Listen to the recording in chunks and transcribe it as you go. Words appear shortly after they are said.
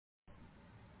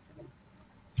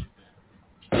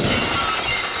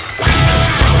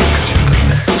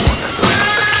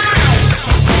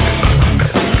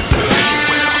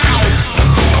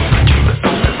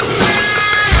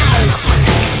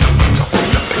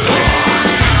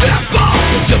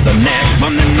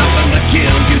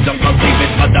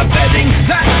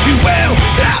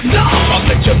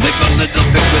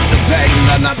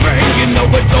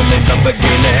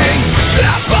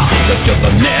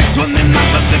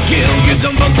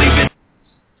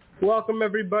Welcome,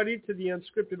 everybody, to the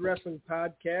Unscripted Wrestling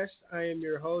Podcast. I am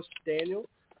your host, Daniel.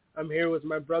 I'm here with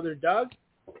my brother, Doug.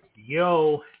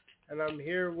 Yo. And I'm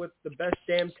here with the best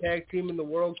damn tag team in the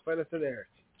world, Kenneth and Eric.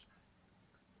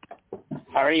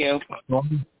 How are you?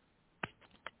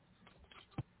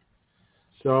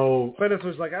 So Kenneth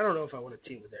was like, I don't know if I want to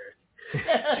team with Eric.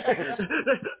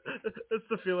 That's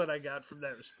the feeling I got from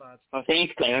that response. Oh,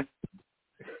 thanks, Claire.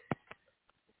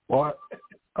 What?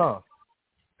 Oh.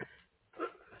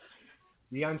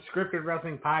 The Unscripted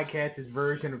Wrestling Podcast is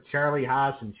version of Charlie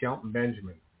Haas and Shelton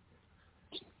Benjamin.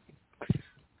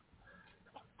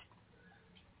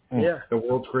 Yeah. The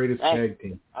world's greatest tag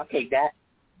team. I'll take that.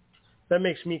 That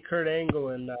makes me Kurt Angle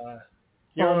and oh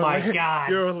my God.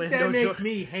 Orlando That makes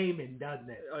me Heyman, doesn't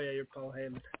it? Oh yeah, you're Paul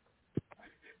Heyman.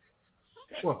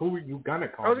 Well, who are you gonna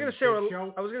call? I was gonna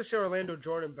say Orlando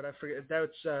Jordan, but I forget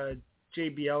that's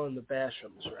JBL and the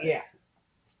Bashams, right? Yeah.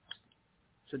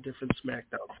 It's a different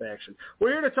SmackDown faction.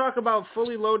 We're here to talk about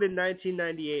Fully Loaded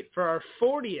 1998 for our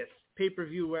 40th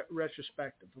pay-per-view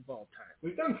retrospective of all time.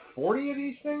 We've done 40 of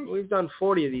these things? We've done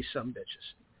 40 of these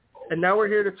sumbitches. And now we're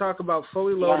here to talk about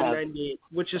Fully Loaded 98,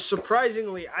 which is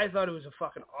surprisingly, I thought it was a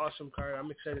fucking awesome card.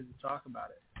 I'm excited to talk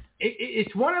about it.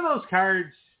 It's one of those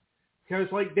cards,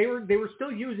 because like they were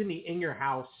still using the In Your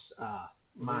House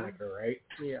moniker, right?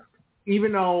 Yeah.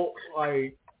 Even though,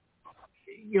 like,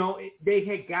 you know, they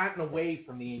had gotten away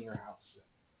from the In Your House.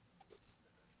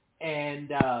 And,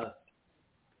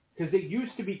 because it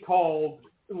used to be called,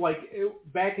 like,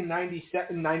 back in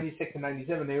 96 and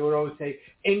 97, they would always say,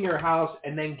 In Your House,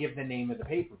 and then give the name of the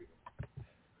pay-per-view.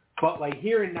 But, like,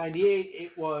 here in 98,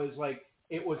 it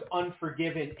was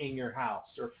Unforgiven In Your House,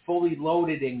 or Fully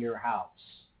Loaded In Your House,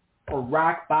 or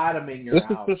Rock Bottom In Your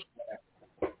House.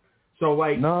 So,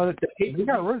 like... No, they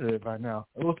got rid of it by now.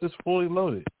 It was just Fully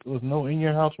Loaded. There was no In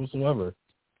Your House whatsoever.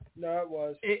 No, it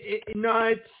was.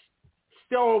 It's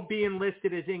still being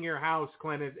listed as In Your House,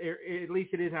 Clint. At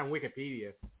least it is on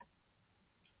Wikipedia.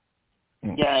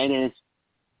 Yeah, it is.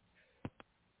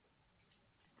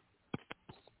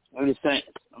 I'm just saying.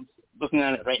 I'm looking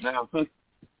at it right now. But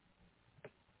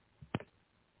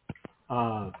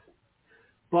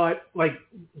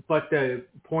the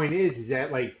point is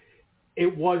that, like,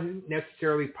 it wasn't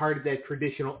necessarily part of that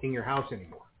traditional In Your House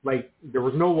anymore. Like, there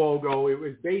was no logo. It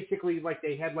was basically like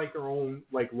they had like their own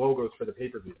like logos for the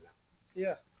pay-per-view.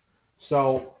 Yeah.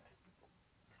 So,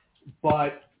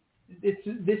 but this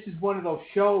is one of those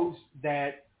shows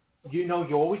that, you know,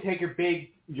 you always take your big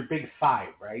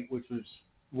five, right? Which was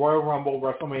Royal Rumble,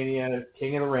 WrestleMania,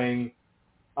 King of the Ring,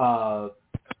 SummerSlam,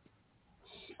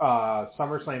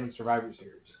 and Survivor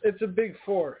Series. It's a big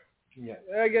four. Yeah.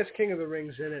 I guess King of the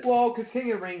Ring's in it. Well, because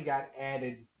King of the Ring got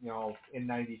added, you know, in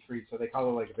 '93, so they call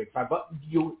it like a big five. But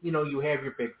you have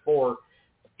your big four.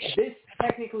 This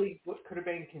technically could have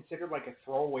been considered like a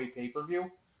throwaway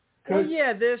pay-per-view. Well,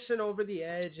 yeah, this and Over the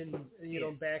Edge and, you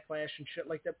know, Backlash and shit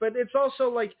like that. But it's also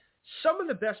like some of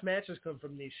the best matches come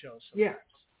from these shows. Sometimes. Yeah.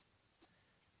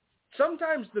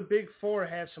 Sometimes the big four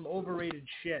have some overrated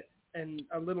shit and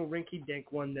a little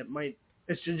rinky-dink one that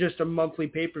it's just a monthly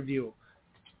pay-per-view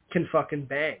can fucking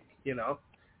bang, you know?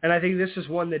 And I think this is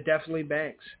one that definitely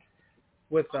bangs.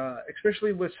 With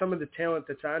especially with some of the talent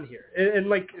that's on here, and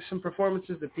like some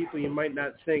performances that people you might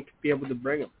not think be able to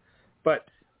bring them, but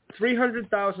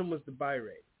 300,000 was the buy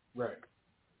rate. Right.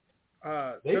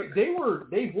 They were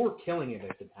killing it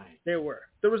at the time. They were.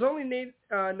 There was only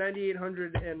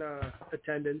 9,800 in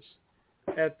attendance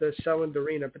at the Selland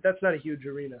Arena, but that's not a huge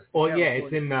arena. Well, yeah,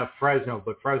 it's in Fresno,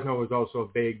 but Fresno was also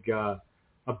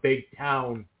a big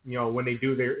town. You know, when they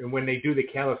do the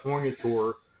California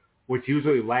tour, which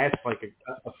usually lasts like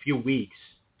a few weeks,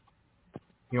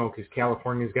 you know, because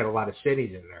California's got a lot of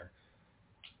cities in there.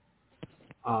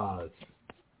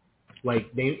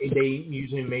 Like they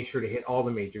usually make sure to hit all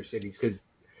the major cities because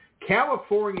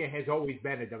California has always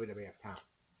been a WWF town.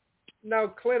 Now,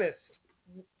 Clintus,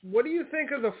 what do you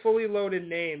think of the Fully Loaded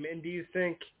name, and do you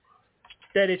think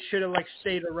that it should have like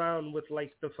stayed around with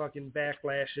like the fucking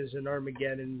Backlashes and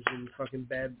Armageddons and fucking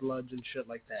Bad Bloods and shit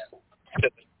like that?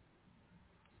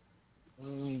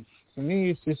 For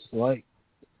me, it's just like,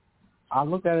 I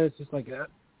look at it, it's just like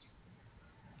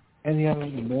any other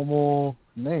normal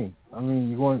name. I mean,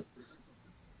 you want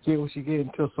to get what you get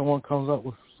until someone comes up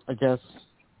with, I guess,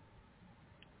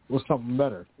 with something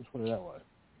better. Let's put it that way.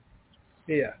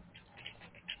 Yeah.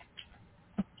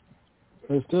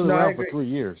 But it's still around for 3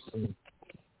 years.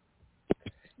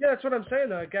 Yeah, that's what I'm saying,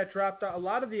 though. It got dropped out. A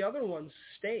lot of the other ones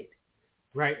stayed.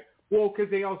 Right. Well,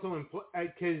 because they also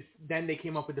because then they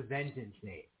came up with the Vengeance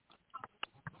name.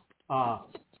 I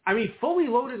mean, Fully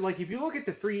Loaded. Like if you look at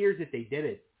the 3 years that they did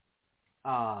it,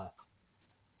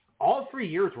 all 3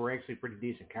 years were actually pretty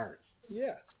decent cards.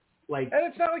 Yeah. Like, and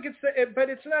it's not like but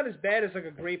it's not as bad as like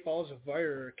a Great Balls of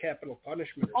Fire or Capital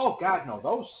Punishment. Oh God, no,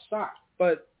 those suck.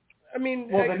 But I mean,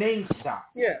 well, the names suck.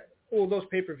 Yeah. Well, those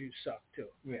pay-per-views suck too.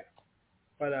 Yeah.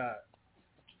 But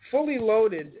Fully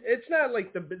Loaded, it's not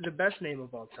like the best name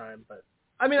of all time, but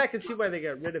I mean, I can see why they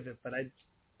got rid of it, but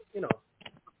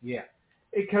Yeah.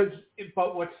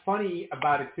 But what's funny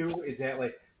about it too is that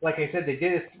like I said, they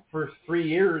did it for 3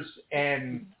 years,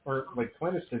 or like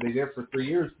Twinnis did, they did it for 3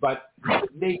 years, but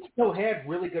they still had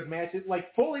really good matches.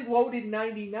 Like Fully Loaded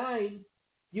 '99,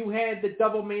 you had the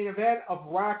double main event of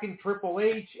Rock and Triple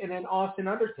H, and then Austin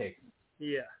Undertaker.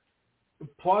 Yeah.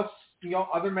 Plus,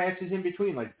 other matches in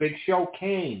between, like Big Show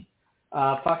Kane,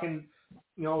 Blackman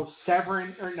and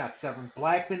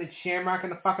Shamrock in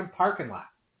the fucking parking lot.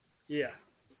 Yeah.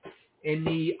 In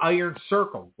the Iron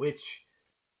Circle, which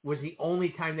was the only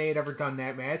time they had ever done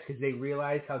that match because they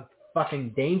realized how fucking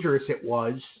dangerous it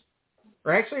was.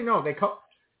 Or actually, no,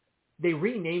 they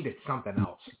renamed it something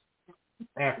else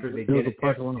after they did it. It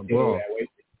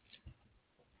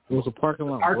was a parking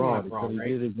lot brawl. Right? They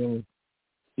did it again.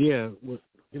 Yeah,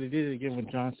 they did it again with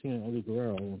John Cena and Eddie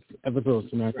Guerrero on episode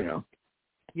of SmackDown.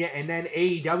 Yeah, and then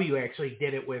AEW actually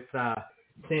did it with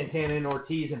Santana and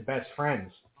Ortiz and Best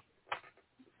Friends.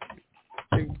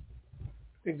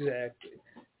 Exactly.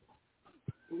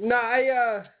 No,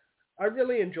 I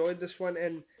really enjoyed this one,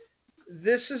 and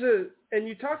this is and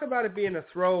you talk about it being a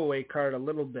throwaway card a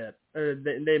little bit, or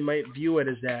they might view it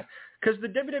as that, because the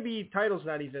WWE title's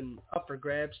not even up for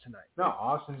grabs tonight. No,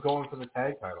 Austin's going for the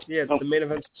tag title. Yeah, it's the main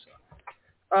event.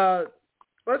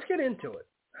 Let's get into it.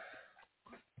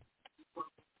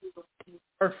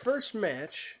 Our first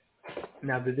match.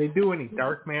 Now, did they do any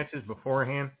dark matches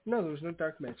beforehand? No, there was no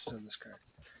dark matches on this card.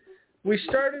 We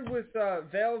started with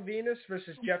Val Venus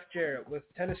versus Jeff Jarrett with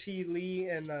Tennessee Lee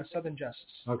and Southern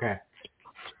Justice. Okay.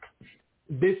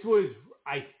 This was,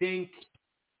 I think,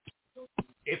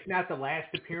 if not the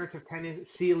last appearance of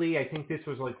Tennessee Lee, I think this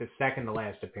was like the second to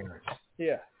last appearance.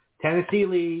 Yeah. Tennessee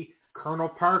Lee, Colonel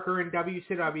Parker in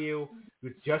WCW,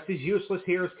 was just as useless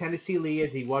here as Tennessee Lee as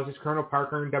he was as Colonel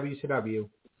Parker in WCW.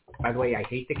 By the way, I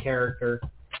hate the character.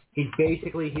 He's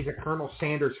a Colonel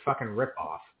Sanders fucking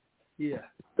ripoff. Yeah.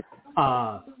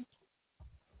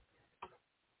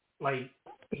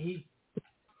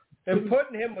 And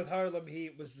putting him with Harlem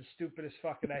Heat was the stupidest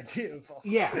fucking idea of all.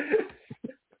 Yeah.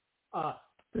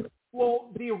 Well,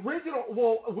 the original.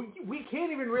 Well, we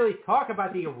can't even really talk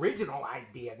about the original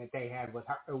idea that they had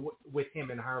with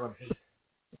him and Harlem Heat.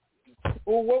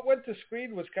 Well, what went to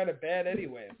screen was kind of bad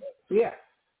anyway. But. Yeah.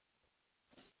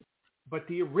 But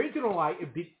the original.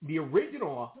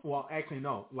 Well, actually,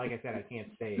 no. Like I said, I can't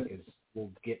say it because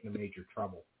we'll get into major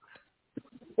trouble.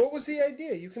 What was the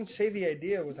idea? You can say the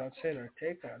idea without saying our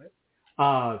take on it.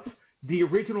 The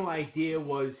original idea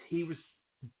was he was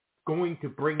going to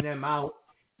bring them out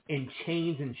in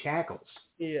chains and shackles.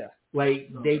 Yeah.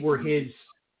 Like they were his.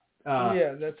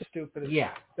 Yeah, that's stupid.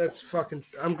 Yeah. That's fucking.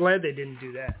 I'm glad they didn't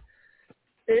do that.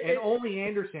 An Ole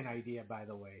Anderson idea, by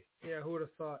the way. Yeah, who would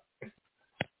have thought?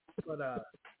 But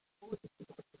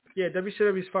yeah,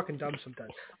 WCW's fucking dumb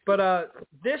sometimes. But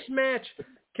this match,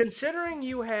 considering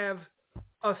you have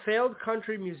a failed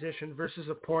country musician versus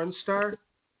a porn star,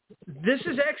 this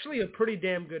is actually a pretty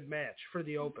damn good match for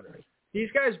the opener. These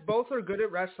guys both are good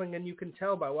at wrestling, and you can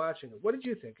tell by watching it. What did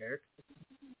you think, Eric?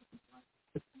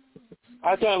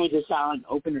 I thought it was a solid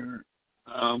opener.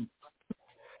 Val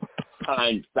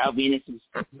Venus is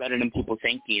better than people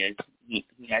think he is. He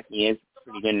actually is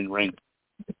pretty good in the ring.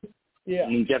 Yeah. I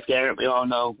mean, Jeff Jarrett, we all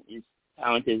know, is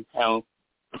talented as hell.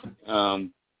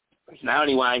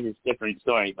 Personality-wise, it's a different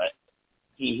story, but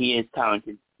he is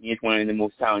talented. He is one of the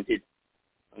most talented,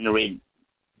 underrated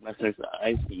wrestlers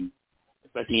I've seen,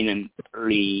 especially in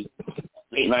the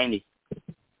late 90s.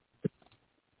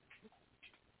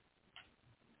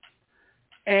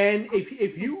 And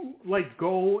if you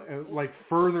go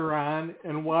further on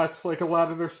and watch a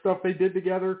lot of their stuff they did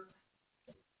together,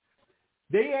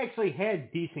 they actually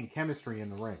had decent chemistry in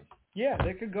the ring. Yeah,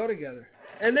 they could go together,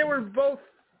 and they were both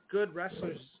good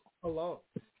wrestlers alone.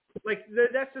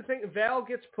 That's the thing. Val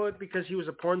gets put because he was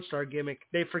a porn star gimmick.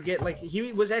 They forget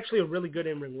he was actually a really good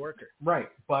in-ring worker. Right,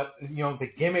 but the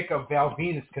gimmick of Val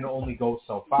Venus can only go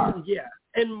so far. Yeah,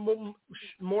 and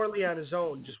Morley on his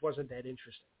own just wasn't that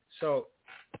interesting. So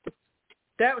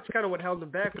that was kind of what held him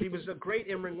back. But he was a great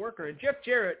in-ring worker, and Jeff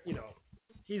Jarrett,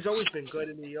 he's always been good,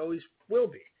 and he always will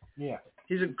be. Yeah.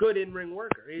 He's a good in-ring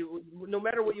worker. No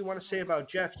matter what you want to say about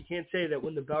Jeff, you can't say that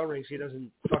when the bell rings, he doesn't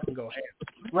fucking go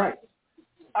ham. Right.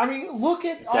 I mean, look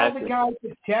at all the guys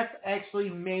that Jeff actually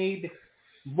made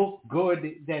look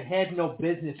good that had no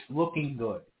business looking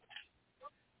good.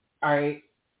 All right.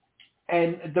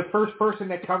 And the first person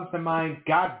that comes to mind,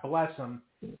 God bless him,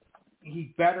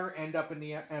 he better end up in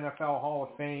the NFL Hall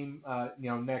of Fame,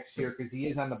 next year because he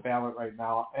is on the ballot right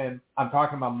now. And I'm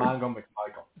talking about Mongo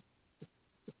McMichael.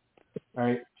 All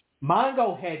right.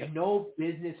 Mongo had no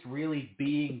business really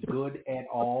being good at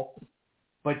all,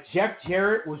 but Jeff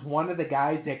Jarrett was one of the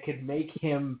guys that could make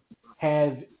him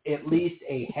have at least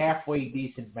a halfway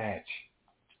decent match.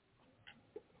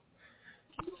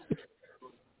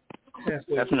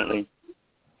 Definitely.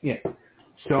 Yeah.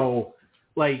 So,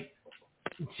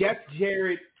 Jeff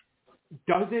Jarrett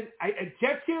Jeff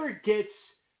Jarrett gets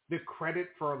the credit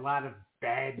for a lot of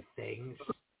bad things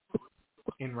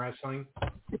in wrestling.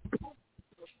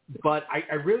 But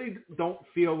I really don't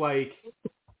feel like,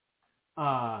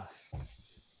 I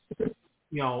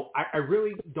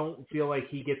really don't feel like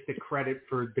he gets the credit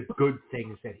for the good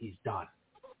things that he's done.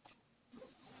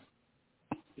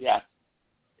 Yeah.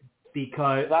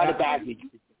 Because a lot of baggage.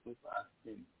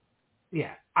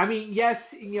 Yeah. I mean, yes,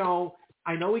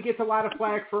 I know he gets a lot of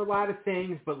flack for a lot of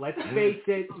things, but let's face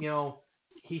it,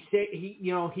 he's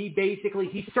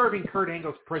serving Kurt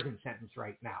Angle's prison sentence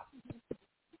right now.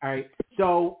 All right.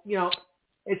 So,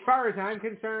 as far as I'm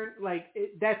concerned,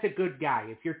 that's a good guy.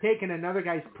 If you're taking another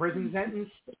guy's prison sentence,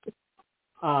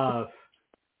 or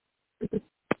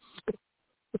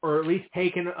at least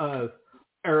taking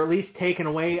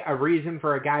away a reason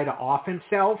for a guy to off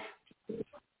himself,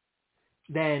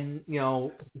 then,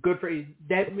 good for you.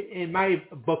 That, in my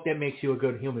book, that makes you a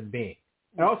good human being.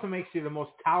 It also makes you the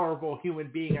most tolerable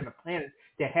human being on the planet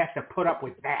that has to put up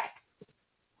with that.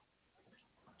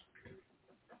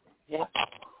 Yeah.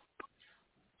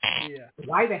 Yeah.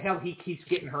 Why the hell he keeps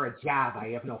getting her a job, I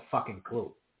have no fucking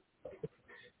clue.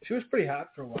 She was pretty hot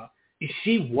for a while.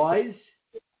 She was,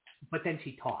 but then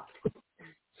she talked.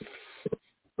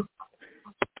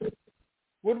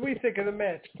 What do we think of the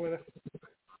match, Cliff?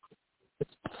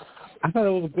 I thought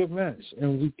it was a good match,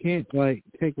 and we can't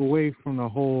take away from the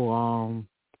whole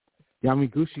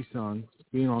Yamaguchi-san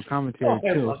being on commentary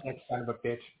I too. love that son of a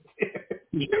bitch.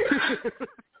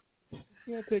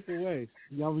 Can't take away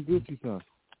Yamaguchi-san.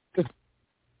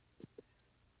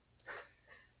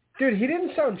 Dude, he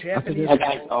didn't sound Japanese. That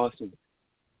guy's awesome.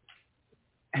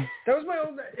 That was my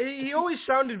old. He always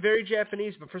sounded very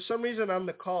Japanese, but for some reason on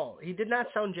the call, he did not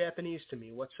sound Japanese to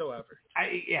me whatsoever.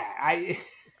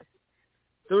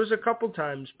 There was a couple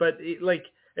times, but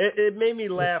it made me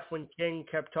laugh when King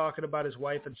kept talking about his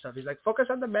wife and stuff. He's like, focus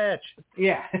on the match.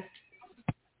 Yeah.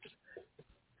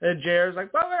 And JR's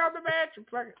like, focus on the match.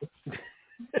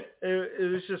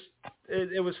 It was just,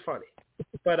 it was funny.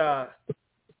 But I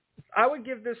would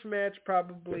give this match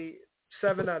probably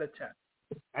 7 out of 10.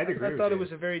 I'd agree with you. I thought it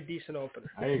was a very decent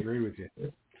opener. I agree with you.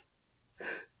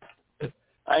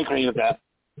 I agree with that.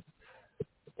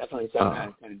 Definitely 7 out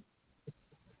of 10.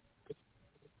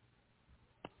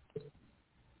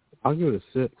 I'll give it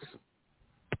a 6.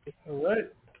 All right.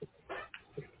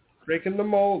 Breaking the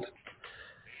mold.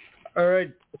 All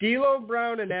right. D'Lo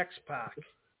Brown and X-Pac.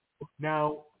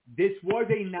 Now, this was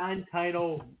a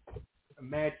non-title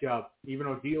matchup, even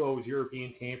though D'Lo was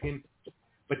European champion.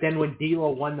 But then when D'Lo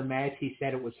won the match, he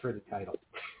said it was for the title.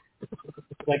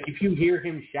 If you hear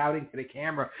him shouting to the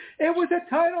camera, it was a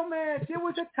title match! It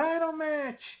was a title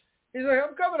match! He's like,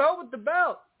 I'm coming home with the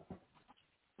belt.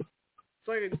 It's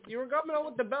like, you were coming home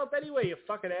with the belt anyway, you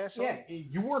fucking asshole. Yeah,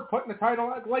 you were putting the title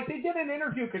out. They did an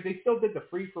interview because they still did the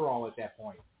free-for-all at that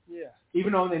point. Yeah.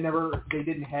 Even though they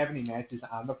didn't have any matches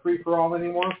on the free-for-all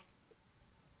anymore.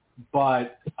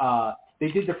 But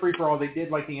they did the free-for-all. They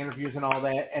did, the interviews and all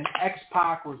that. And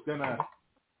X-Pac was going to,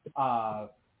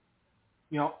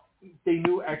 they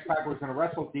knew X-Pac was going to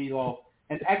wrestle D'Lo.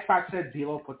 And X-Pac said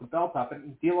D'Lo put the belt up.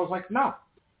 And D'Lo's like, no,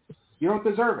 you don't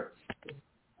deserve it.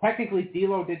 Technically,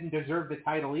 D'Lo didn't deserve the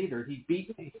title either. He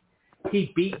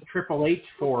beat Triple H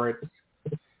for it,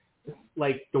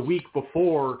 the week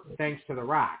before, thanks to The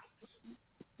Rock.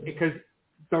 Because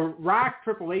the Rock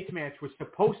Triple H match was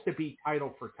supposed to be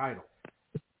title for title.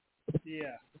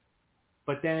 Yeah.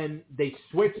 But then they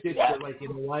switched it to you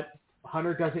know what?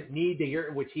 Hunter doesn't need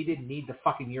which he didn't need the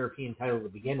fucking European title to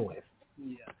begin with.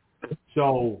 Yeah.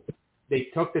 So they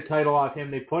took the title off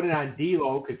him. They put it on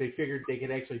D'Lo because they figured they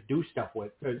could actually do stuff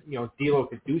with D'Lo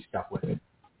could do stuff with it.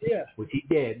 Yeah. Which he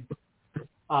did.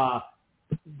 The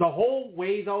whole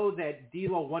way, though, that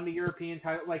D'Lo won the European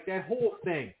title, that whole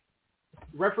thing,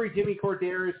 referee Jimmy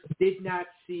Corderas did not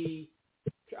see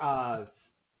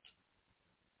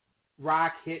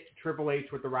Rock hit Triple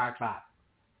H with the Rock Bottom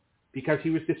because he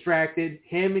was distracted.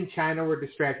 Him and China were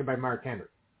distracted by Mark Henry.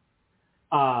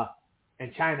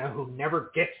 and China, who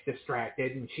never gets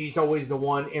distracted, and she's always the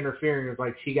one interfering. It's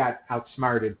like she got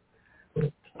outsmarted.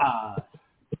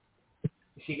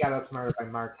 She got outsmarted by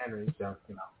Mark Henry, so,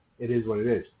 it is what it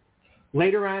is.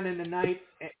 Later on in the night,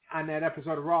 on that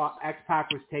episode of Raw,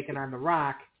 X-Pac was taking on The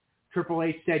Rock. Triple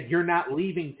H said, "You're not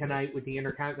leaving tonight with the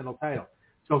Intercontinental title."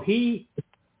 So he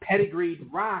pedigreed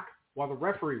Rock while the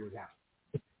referee was out.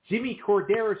 Jimmy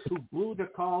Corderas, who blew the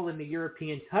call in the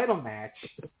European title match,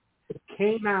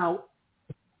 came out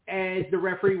as the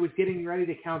referee was getting ready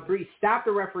to count 3, stopped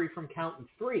the referee from counting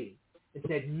 3, and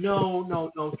said,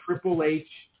 no, Triple H,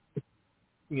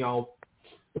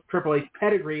 Triple H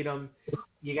pedigreed him.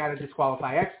 You got to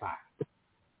disqualify X-Pac.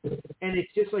 And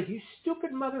it's just like, you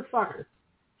stupid motherfucker.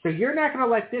 So you're not going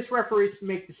to let this referee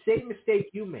make the same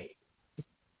mistake you made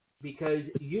because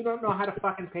you don't know how to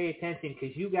fucking pay attention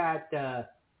because you got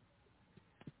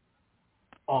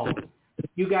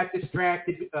you got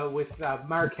distracted with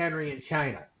Mark Henry in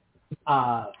China.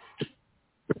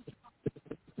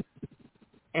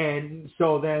 And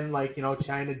so then,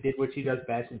 China did what she does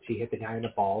best, and she hit the guy in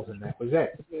the balls, and that was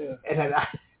it. Yeah.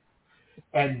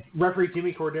 And referee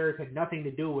Jimmy Corderas had nothing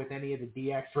to do with any of the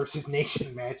DX versus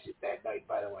Nation matches that night,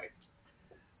 by the way.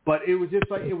 But it was just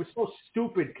like, it was so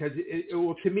stupid because,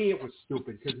 to me, it was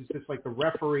stupid because it's just like the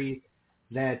referee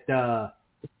that, the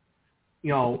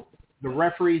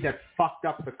referee that fucked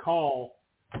up the call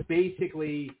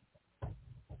basically,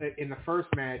 in the first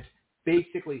match,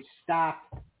 basically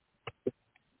stopped.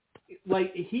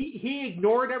 Like he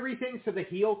ignored everything so the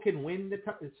heel can win the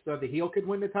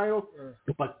title,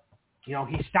 but he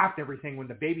stopped everything when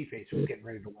the babyface was getting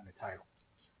ready to win the title.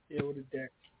 Yeah, what a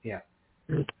dick. Yeah.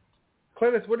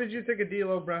 Clemens, what did you think of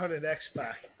D'Lo Brown and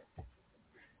X-Pac?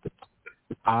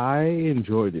 I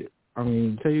enjoyed it. I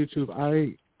mean, to tell you the truth,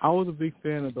 I was a big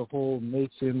fan of the whole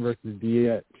Nation versus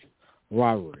DX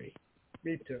rivalry.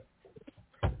 Me too.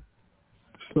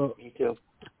 Me too.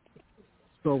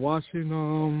 So watching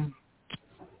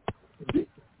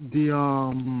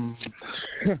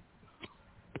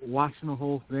watching the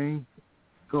whole thing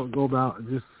go about,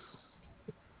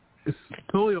 it's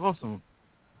totally awesome.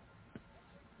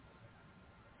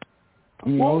 I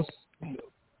mean, I was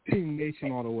Team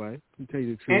Nation all the way, to tell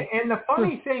you the truth. And the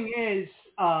funny thing is,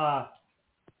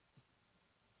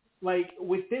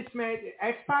 with this match,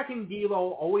 X-Pac and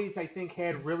D'Lo always, I think,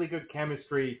 had really good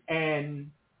chemistry.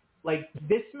 And,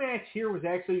 this match here was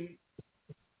actually,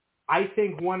 I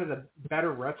think, one of the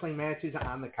better wrestling matches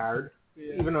on the card,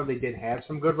 even though they did have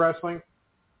some good wrestling.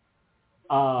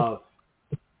 Because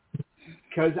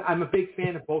I'm a big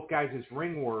fan of both guys'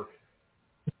 ring work.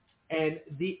 And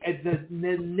the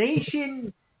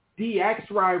Nation DX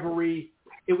rivalry,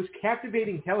 it was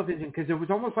captivating television because it was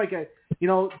almost like they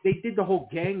did the whole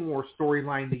gang war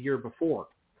storyline the year before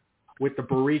with the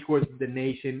Bariquas, the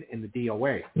Nation, and the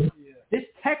DOA. Yeah. This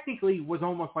technically was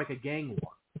almost like a gang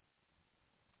war.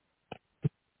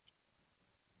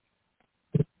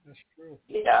 That's true.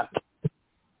 Yeah.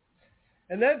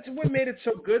 And that's what made it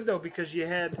so good, though, because you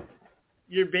had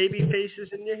your baby faces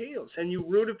and your heels, and you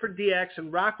rooted for DX,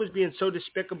 and Rock was being so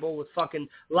despicable with fucking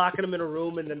locking him in a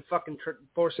room and then fucking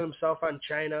forcing himself on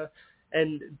China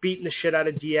and beating the shit out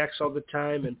of DX all the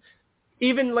time. And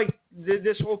even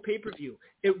this whole pay-per-view,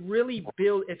 it really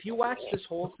built, if you watch this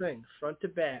whole thing front to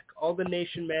back, all the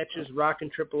Nation matches, Rock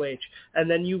and Triple H,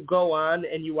 and then you go on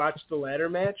and you watch the ladder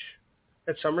match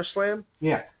at SummerSlam,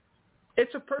 yeah,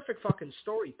 it's a perfect fucking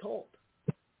story told.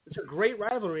 It's a great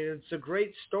rivalry, and it's a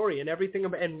great story, and everything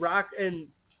about, and Rock and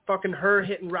fucking her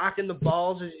hitting Rock in the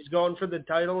balls as he's going for the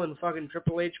title, and fucking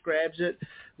Triple H grabs it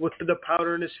with the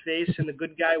powder in his face, and the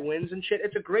good guy wins and shit.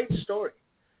 It's a great story,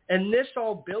 and this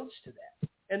all builds to that.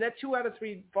 And that 2 out of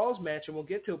 3 falls match, and we'll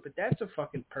get to it, but that's a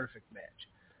fucking perfect match.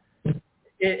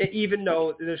 Even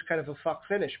though there's kind of a fuck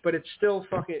finish, but it's still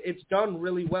it's done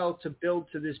really well to build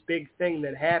to this big thing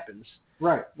that happens.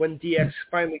 Right. When DX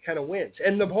finally kind of wins.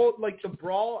 And the whole, the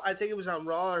brawl, I think it was on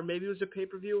Raw, or maybe it was a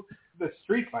pay-per-view. The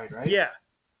street fight, right? Yeah.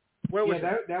 Where was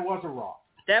that was a Raw.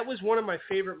 That was one of my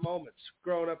favorite moments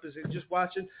growing up, is just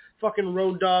watching fucking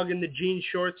Road Dogg in the jean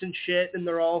shorts and shit, and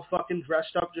they're all fucking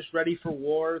dressed up, just ready for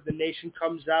war. The Nation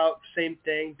comes out, same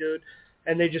thing, dude.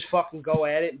 And they just fucking go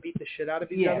at it and beat the shit out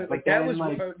of each other. That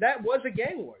was a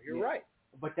gang war. You're right.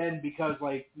 But then because,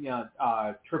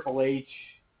 Triple H,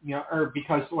 or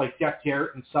because Jeff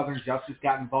Jarrett and Southern Justice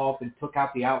got involved and took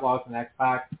out the Outlaws and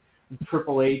X-Pac, and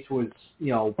Triple H was,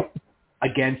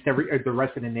 against the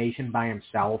rest of the Nation by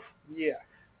himself. Yeah.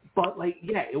 But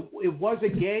it was a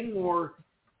gang war,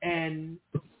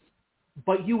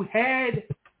 but you had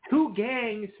 2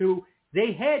 gangs who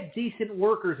they had decent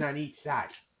workers on each side.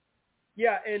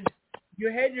 Yeah, and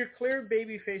You had your clear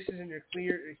baby faces and your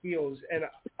clear heels, and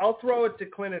I'll throw it to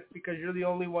Clinic because you're the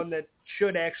only one that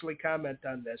should actually comment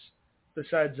on this,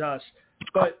 besides us.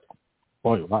 But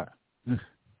boy, why?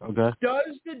 Okay.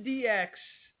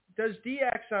 Does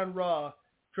DX on Raw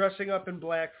dressing up in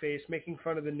blackface, making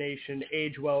fun of the nation,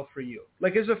 age well for you?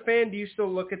 Like, as a fan, do you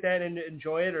still look at that and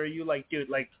enjoy it, or are you like, dude,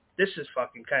 like, this is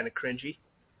fucking kind of cringy?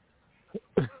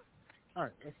 All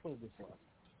right, let's put it this way.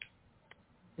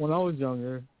 When I was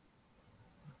younger,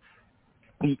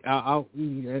 I tell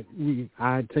you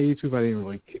the truth, I didn't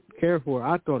really care for it.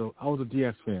 I was a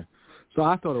DX fan, so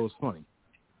I thought it was funny.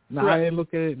 Now, I didn't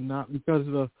look at it not because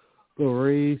of the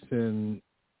race, and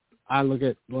I look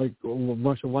at, like, a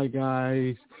bunch of white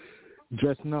guys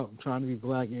dressing up, trying to be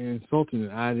black and insulting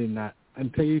it. I did not.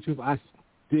 And tell you the truth, I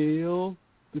still,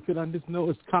 because I just know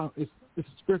it's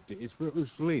scripted. It's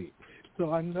related.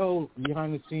 So I know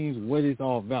behind the scenes what it's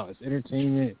all about. It's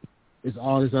entertainment. It's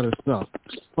all this other stuff.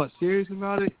 But seriously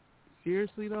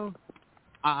though,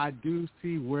 I do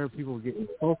see where people get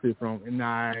insulted from, and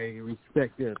I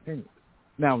respect their opinion.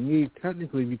 Now, me,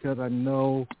 technically, because I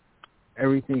know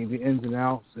everything, the ins and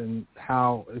outs, and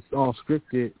how it's all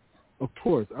scripted, of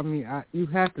course. I mean, you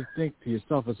have to think to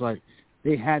yourself, it's like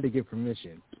they had to get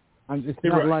permission. It's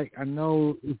not like, I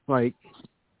know it's like,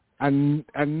 I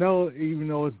know even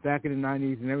though it's back in the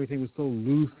 90s and everything was so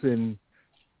loose and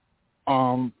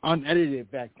unedited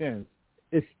back then,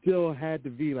 it still had to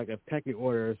be like a pecking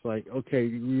order. It's like, okay,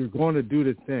 you're going to do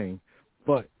this thing,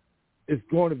 but it's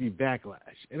going to be backlash.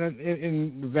 And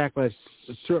the backlash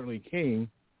certainly came.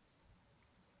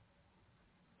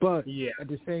 But at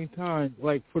the same time,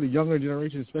 like for the younger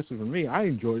generation, especially for me, I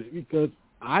enjoyed it because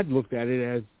I looked at it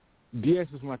as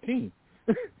DX is my team.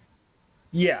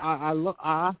 Yeah, I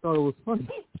thought it was funny.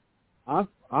 I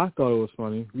thought it was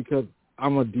funny because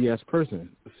I'm a DS person.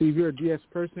 See, if you're a DS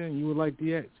person, you would like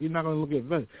DX. You're not going to look at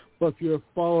Vince. But if you're a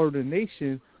follower of the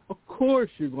nation, of course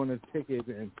you're going to take it as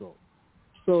an insult.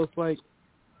 So it's like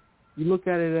you look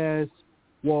at it as,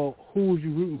 well, who was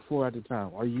you rooting for at the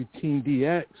time? Are you Team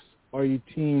DX? Are you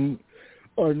Team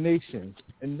or Nation?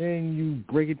 And then you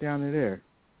break it down to there.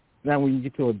 Now, when you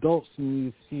get to adults and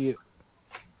you see it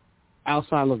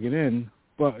outside looking in,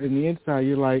 but in the inside,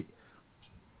 you're like,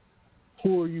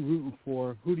 who are you rooting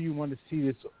for? Who do you want to see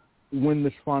this win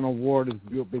this final award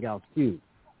as Big House Feud?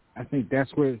 I think that's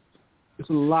where there's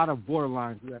a lot of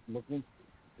borderlines you have to look into.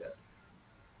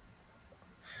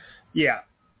 Yeah,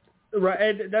 right.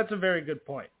 And that's a very good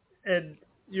point. And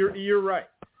you're right.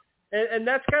 And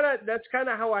that's kind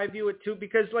of how I view it too.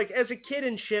 Because like as a kid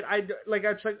and shit, I was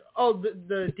like, oh,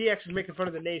 the DX is making fun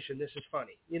of the nation. This is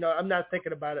funny. You know, I'm not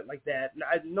thinking about it like that.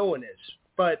 No one is.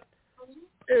 But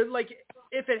like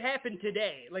if it happened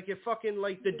today, like if fucking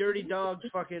like the Dirty Dogs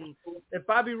fucking, if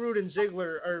Bobby Roode and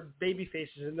Ziggler are baby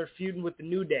faces and they're feuding with the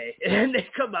New Day and they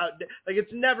come out, like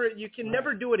it's never, you can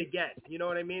never do it again. You know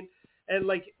what I mean? And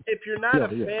like if you're not a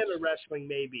fan of wrestling,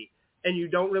 maybe, and you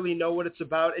don't really know what it's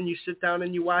about, and you sit down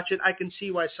and you watch it, I can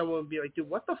see why someone would be like, dude,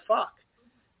 what the fuck?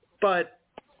 But,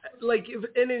 like,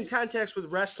 in context with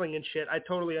wrestling and shit, I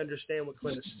totally understand what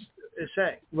Clint is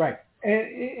saying. Right.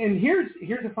 And here's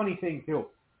a funny thing, too.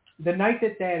 The night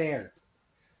that aired,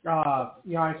 I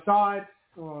saw it,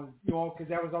 because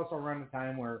that was also around the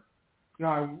time where,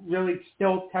 I really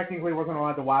still technically wasn't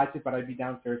allowed to watch it, but I'd be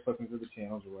downstairs flipping through the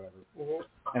channels or whatever,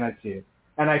 and I'd see it.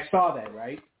 And I saw that,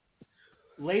 right?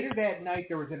 Later that night,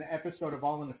 there was an episode of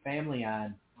All in the Family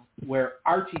on where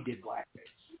Archie did blackface.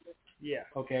 Yeah.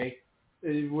 Okay?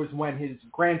 It was when his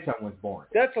grandson was born.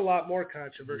 That's a lot more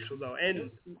controversial, though. And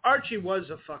Archie was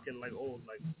a fucking, like, old,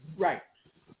 like... Right.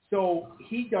 So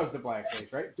he does the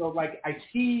blackface, right? So, like, I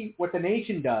see what the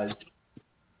nation does,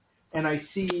 and I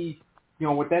see,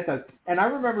 what that does. And I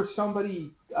remember somebody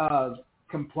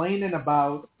complaining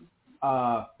about...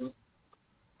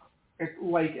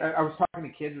 like I was talking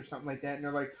to kids or something like that, and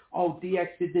they're like, "Oh,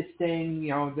 DX did this thing,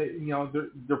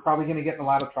 they're probably going to get in a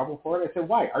lot of trouble for it." I said,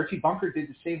 "Why? Archie Bunker did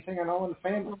the same thing on All in the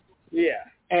Family." Yeah.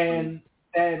 And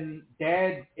then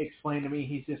Dad explained to me,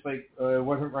 he's just like, "It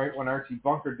wasn't right when Archie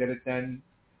Bunker did it then.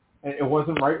 It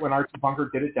wasn't right when Archie Bunker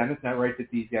did it then. It's not right that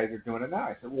these guys are doing it now."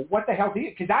 I said, "Well, what the hell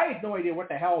did?" Because I had no idea what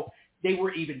the hell they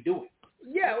were even doing.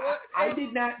 Yeah, well, I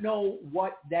did not know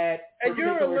what that. And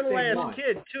you're a little ass was.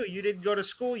 kid too. You didn't go to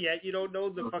school yet. You don't know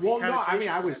the fucking. Well, no, I mean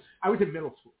I was in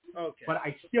middle school. Okay. But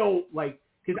I still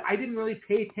because I didn't really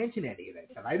pay attention to any of that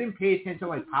stuff. I didn't pay attention to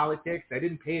like politics. I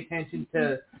didn't pay attention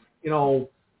to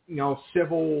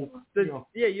civil.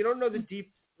 Yeah, you don't know the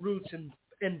deep roots and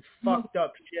fucked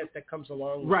up shit that comes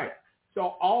along with right. that.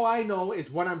 So all I know is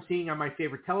what I'm seeing on my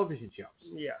favorite television shows.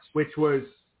 Yes. Which was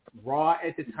Raw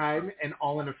at the time and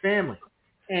All in the Family.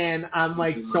 And I'm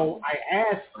like, so I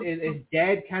asked, and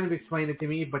Dad kind of explained it to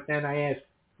me, but then I asked,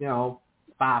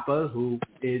 Papa, who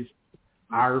is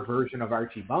our version of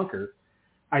Archie Bunker,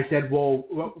 I said, well,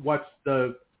 what's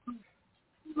the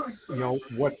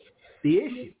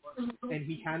issue? And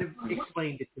he kind of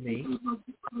explained it to me,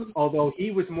 although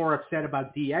he was more upset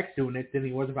about DX doing it than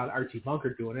he was about Archie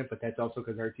Bunker doing it, but that's also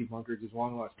because Archie Bunker is his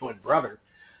long-lost twin brother.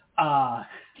 But,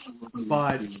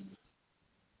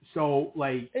 so,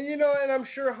 like... And, and I'm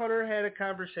sure Hunter had a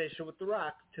conversation with The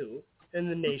Rock, too,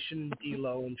 and the Nation, and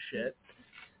D-Lo and shit.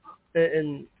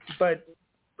 But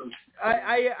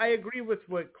I agree with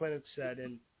what Clint had said,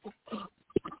 and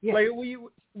like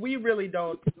we really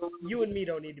don't, you and me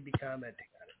don't need to be commenting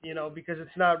on it, because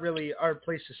it's not really our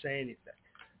place to say anything.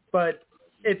 But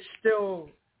it's still,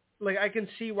 like, I can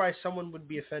see why someone would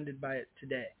be offended by it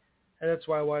today, and that's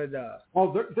why I wanted to.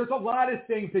 Well, there's a lot of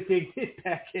things that they did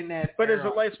back in that. But as a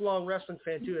lifelong wrestling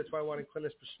fan too, that's why I wanted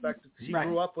Clint's perspective, because he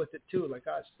grew up with it too, like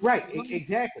us. Right,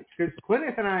 exactly. Because Clint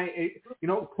and I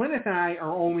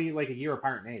are only like a year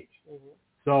apart in age. Mm-hmm.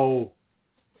 So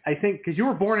I think because you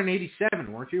were born in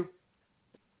 '87, weren't you?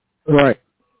 Right.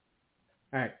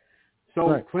 All right.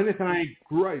 So Clint and I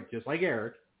grew up just like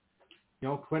Eric.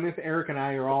 Clint, Eric, and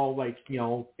I are all like,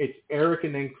 it's Eric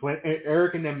and then Clint,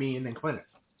 Eric and then me and then Clint.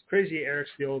 It's crazy.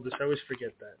 Eric's the oldest. I always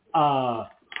forget that.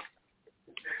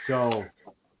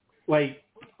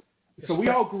 So we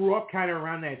all grew up kind of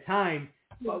around that time,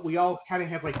 but we all kind of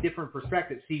have like different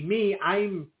perspectives. See, me,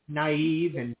 I'm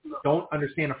naive and don't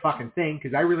understand a fucking thing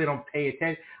because I really don't pay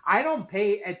attention. I don't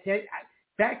pay attention.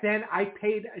 Back then, I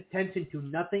paid attention to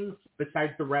nothing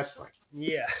besides the wrestling.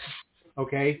 Yeah.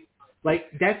 Okay?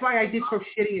 Like, that's why I did so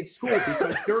shitty in school,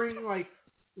 because during,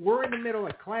 we're in the middle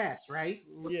of class, right?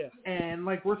 Yeah. And,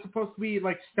 we're supposed to be,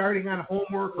 starting on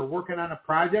homework or working on a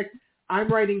project. I'm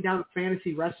writing down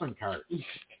fantasy wrestling cards.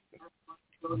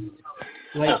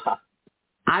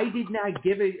 I did not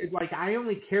give it, I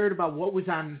only cared about what was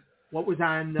on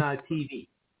TV.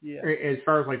 Yeah. As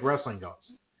far as, wrestling goes.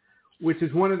 Which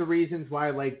is one of the reasons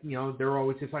why, they're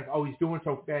always just oh, he's doing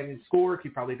so bad in schoolwork, he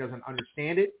probably doesn't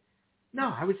understand it.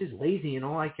 No, I was just lazy, and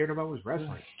all I cared about was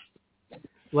wrestling.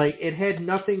 It had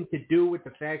nothing to do with the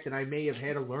fact that I may have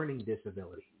had a learning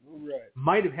disability. Right. It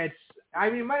might have had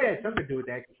something to do with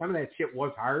that, because some of that shit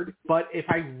was hard. But if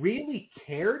I really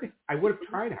cared, I would have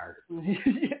tried harder.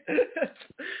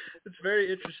 It's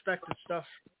very introspective stuff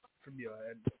from you.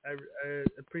 I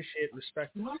appreciate and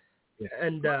respect it. Yeah.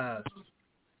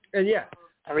 And yeah.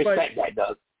 I respect that,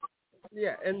 Doug.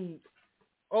 Yeah, and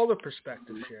all the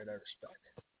perspectives shared I respect.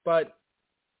 But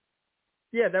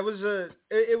yeah, it was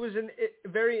a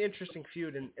very interesting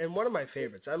feud and one of my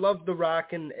favorites. I love The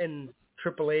Rock and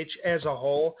Triple H as a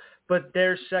whole, but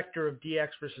their sector of DX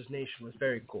versus Nation was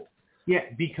very cool. Yeah,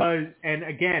 because, and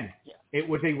again, it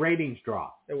was a ratings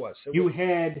draw. It was.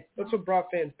 That's what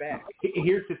brought fans back.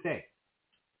 Here's the thing.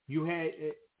 You had,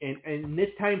 in this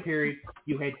time period,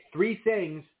 you had three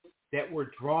things that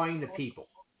were drawing the people.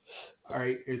 All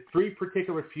right, there's three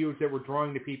particular feuds that were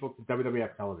drawing the people to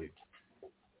WWF television.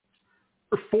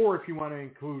 Or four if you want to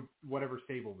include whatever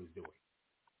Sable was doing.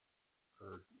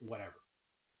 Or whatever.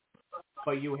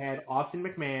 But you had Austin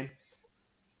McMahon,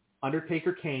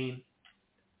 Undertaker Kane,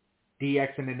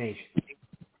 DX and the Nation.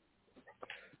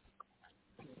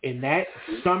 In that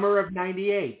summer of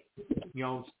 98,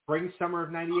 spring, summer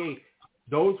of 98,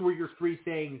 those were your three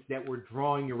things that were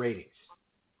drawing your ratings.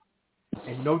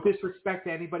 And no disrespect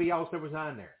to anybody else that was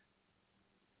on there.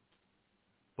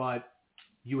 But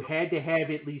you had to have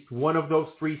at least one of those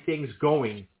three things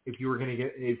going if you were going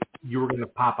to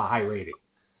pop a high rating.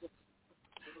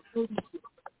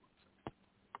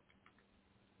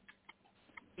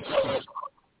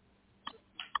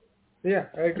 Yeah,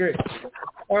 I agree.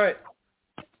 All right.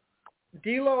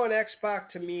 D-Lo and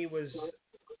X-Pac to me was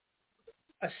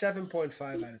a 7.5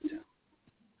 out of 10.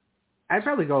 I'd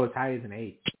probably go as high as an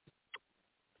 8.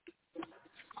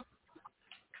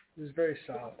 It was very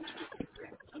solid.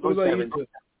 What about you?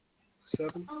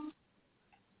 7?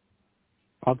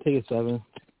 I'll take a 7.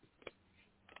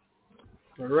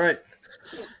 All right.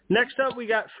 Next up, we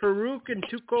got Farouk and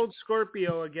Too Cold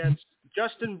Scorpio against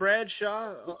Justin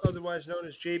Bradshaw, otherwise known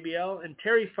as JBL, and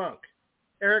Terry Funk.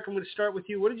 Eric, I'm going to start with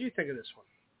you. What did you think of this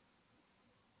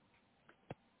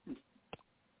one?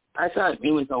 I thought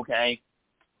it was okay.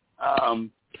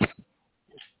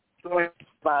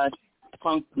 But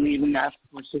Funk leaving after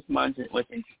for 6 months was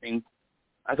interesting.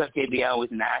 I thought JBL was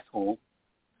an asshole.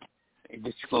 It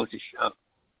just goes to show.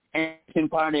 And the second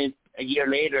part is, a year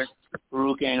later,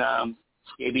 Farouk and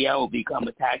JBL will become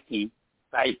a tag team.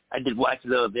 I did watch a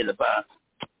little bit of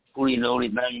Fully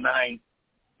Loaded 99,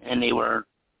 and they were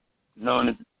known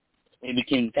as they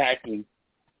became tag team.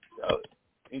 So,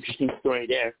 interesting story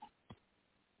there.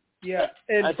 Yeah,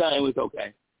 and I thought it was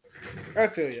okay. I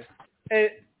feel you. And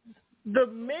the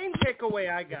main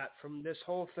takeaway I got from this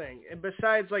whole thing, and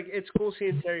besides, like, it's cool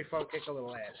seeing Terry Funk kick a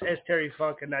little ass, as Terry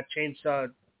Funk and not Chainsaw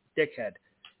Dickhead.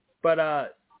 But as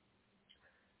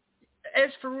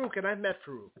Farouk, and I've met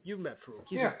Farouk, you've met Farouk,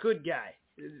 he's a good guy.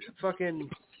 Fucking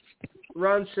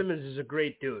Ron Simmons is a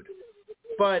great dude.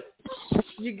 But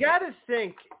you got to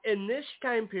think, in this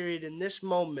time period, in this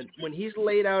moment, when he's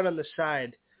laid out on the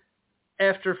side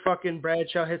after fucking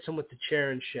Bradshaw hits him with the chair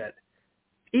and shit,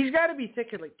 he's got to be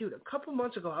thinking, like, dude, a couple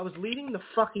months ago, I was leading the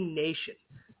fucking nation.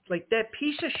 Like, that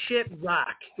piece of shit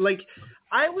Rock. Like,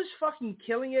 I was fucking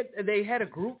killing it. They had a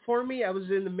group for me. I was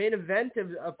in the main event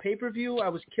of a pay-per-view. I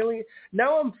was killing it.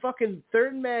 Now I'm fucking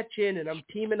third match in, and I'm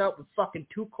teaming up with fucking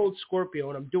Too Cold Scorpio,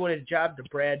 and I'm doing a job to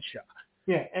Bradshaw.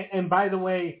 Yeah, and by the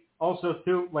way, also,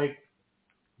 too, like,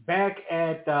 back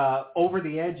at Over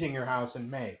the Edge in your house in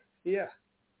May. Yeah.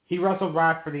 He wrestled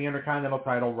Rock for the Intercontinental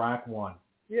title. Rock won.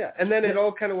 Yeah, and then it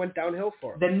all kind of went downhill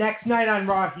for him. The next night on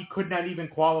Raw, he could not even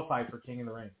qualify for King of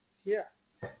the Ring. Yeah.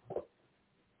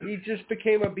 He just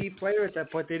became a B player at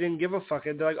that point. They didn't give a fuck.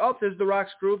 They're like, oh, there's the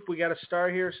Rock's group. We got a star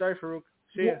here. Sorry, Farouk.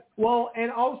 See ya. Well, and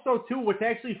also, too, what's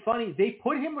actually funny, they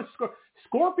put him with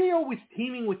Scorpio was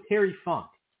teaming with Terry Funk,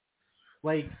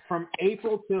 like, from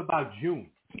April to about June.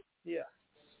 Yeah.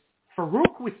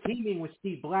 Farouk was teaming with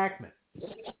Steve Blackman.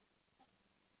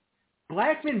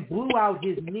 Blackman blew out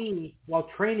his knee while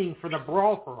training for the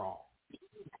Brawl for All.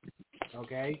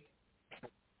 Okay?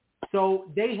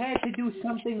 So they had to do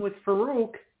something with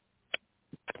Farouk.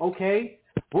 Okay?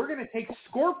 We're going to take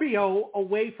Scorpio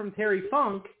away from Terry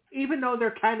Funk, even though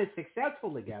they're kind of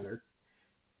successful together.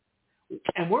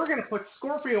 And we're going to put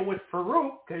Scorpio with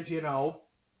Farouk because, you know,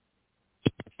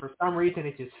 for some reason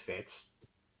it just fits.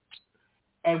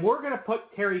 And we're going to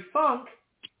put Terry Funk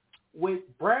with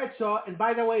Bradshaw. And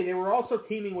by the way, they were also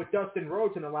teaming with Dustin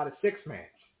Rhodes in a lot of six-mans.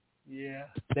 Yeah.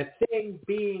 The thing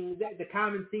being, the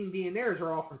common theme being theirs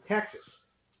are all from Texas.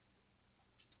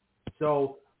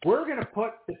 So we're going to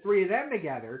put the three of them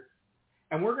together,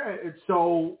 and we're going to,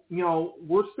 so, you know,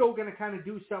 we're still going to kind of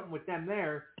do something with them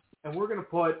there, and we're going to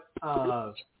put,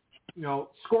 you know,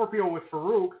 Scorpio with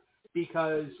Farouk,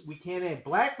 because we can't have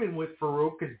Blackman with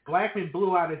Farouk, because Blackman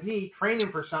blew out his knee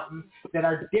training for something that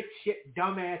our dipshit,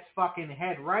 dumbass fucking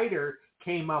head writer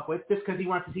came up with just because he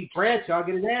wants to see Bradshaw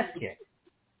get his ass kicked.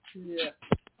 Yeah.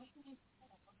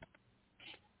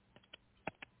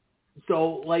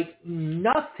 So, like,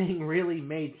 nothing really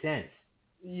made sense.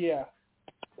 Yeah.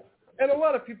 And a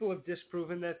lot of people have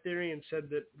disproven that theory and said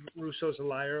that Russo's a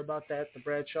liar about that, the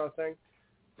Bradshaw thing.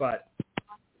 But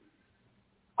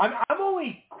I'm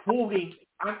only quoting.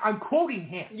 I'm quoting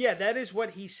him. yeah, that is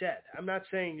what he said. I'm not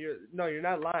saying you're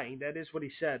not lying. That is what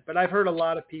he said. But I've heard a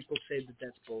lot of people say that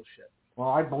that's bullshit. Well,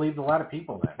 I believed a lot of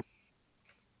people then.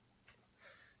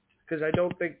 Because I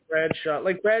don't think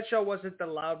Bradshaw wasn't the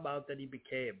loudmouth that he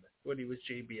became when he was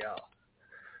JBL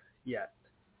yet,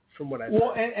 from what I've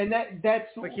heard. And that's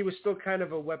like he was still kind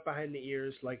of a wet behind the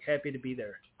ears, like happy to be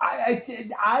there.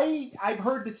 I've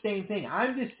heard the same thing.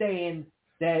 I'm just saying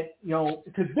that, you know,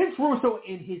 because Vince Russo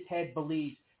in his head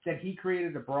believes that he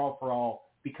created the Brawl for All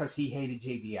because he hated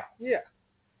JBL. Yeah.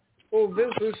 Well,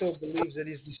 Vince Russo believes that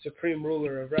he's the supreme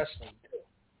ruler of wrestling too.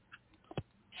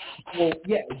 Well,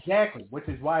 yeah, exactly. Which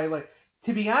is why, like,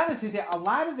 to be honest with you, a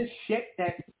lot of the shit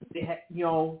that they had, you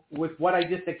know, with what I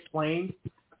just explained,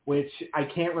 which I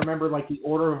can't remember like the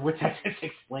order of which I just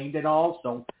explained it all,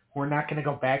 so we're not going to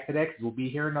go back to that because we'll be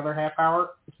here another half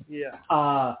hour. Yeah.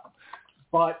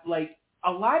 But like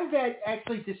a lot of that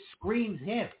actually just screams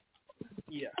him.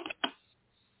 Yeah.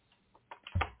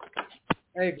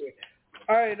 I agree.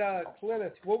 All right,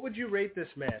 Clinton, what would you rate this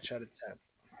match out of 10?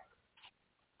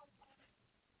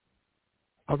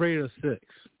 I'll rate it a 6.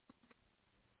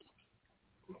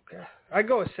 Okay. I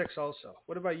go a 6 also.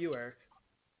 What about you, Eric?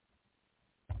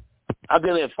 I'll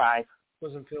give it a 5.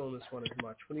 Wasn't feeling this one as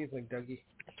much. What do you think, Dougie?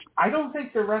 I don't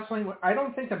think the match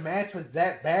was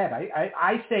that bad.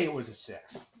 I say it was a 6.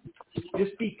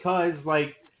 Just because,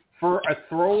 like, for a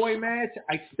throwaway match,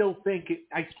 I still think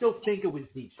it was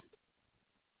decent.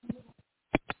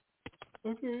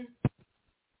 Okay.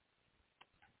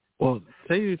 Well, to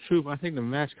tell you the truth, I think the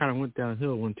match kind of went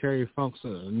downhill when Terry Funk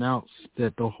announced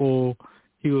that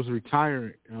he was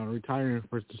retiring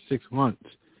for the 6 months.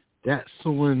 That's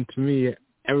when, to me,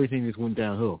 everything just went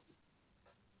downhill.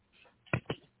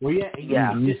 Well,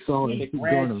 yeah. You saw it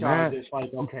during the match.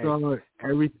 Like, okay. You saw it,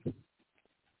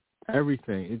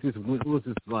 everything. It was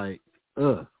just like,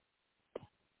 ugh.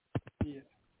 Yeah.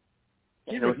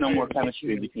 There was no more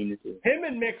chemistry between the two. Him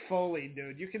and Mick Foley,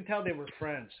 dude, you can tell they were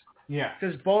friends. Yeah.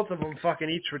 Because both of them fucking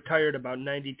each retired about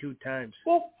 92 times.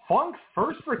 Well, Funk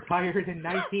first retired in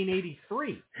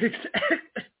 1983.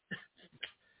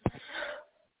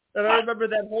 And I remember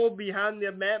that whole Behind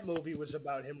the Mat movie was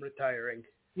about him retiring.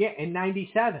 Yeah, in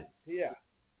 97. Yeah.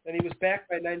 And he was back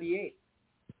by 98.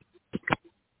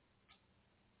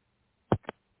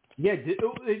 Yeah,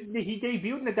 he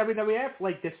debuted in the WWF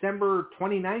like December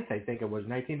 29th, I think it was,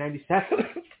 1997.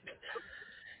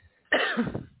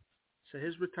 So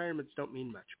his retirements don't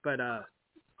mean much. But,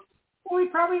 well, he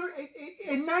probably,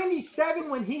 in 97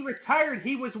 when he retired,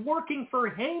 he was working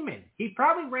for Heyman. He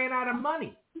probably ran out of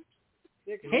money.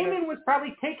 yeah, Heyman was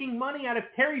probably taking money out of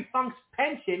Terry Funk's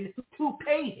pension to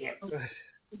pay him.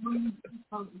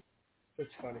 That's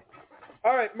funny.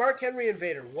 All right, Mark Henry and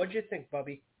Vader. What'd you think,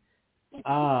 Bubby?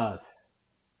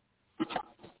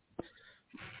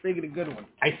 Make it a good one.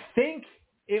 I think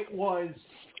it was.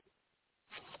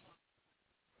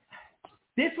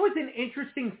 This was an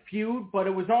interesting feud, but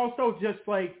it was also just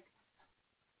like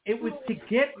it was to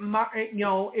get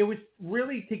it was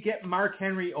really to get Mark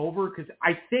Henry over because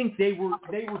I think they were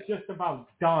just about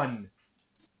done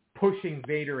pushing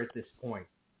Vader at this point.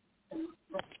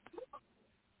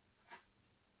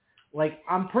 Like,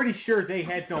 I'm pretty sure they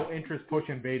had no interest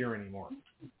pushing Vader anymore.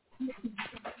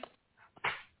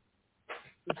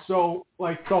 So,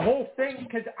 like, the whole thing,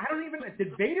 because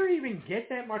did Vader even get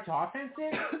that much offense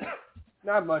in?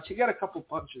 Not much. He got a couple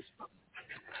punches.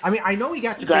 I mean, I know he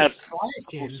got You the got big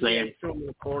slash in. Threw him in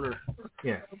the corner.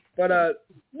 Yeah. But,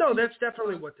 no, that's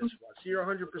definitely what this was. You're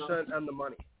 100% on the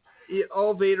money.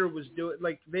 All Vader was doing,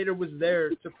 like, Vader was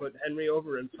there to put Henry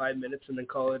over in 5 minutes and then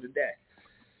call it a day.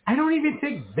 I don't even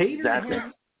think Vader Exactly.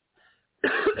 had...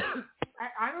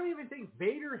 I don't even think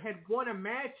Vader had won a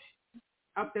match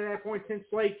up to that point since,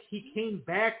 like, he came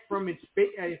back from his face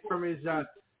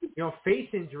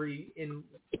injury in,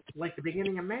 like, the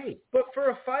beginning of May. But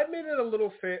for a 5 minute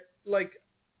little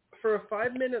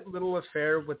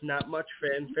affair with not much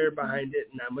fanfare behind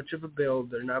it, not much of a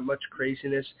build, or not much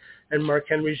craziness, and Mark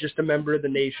Henry's just a member of the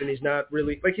nation. He's not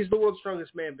really, like, he's the world's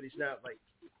strongest man, but he's not, like,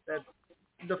 that,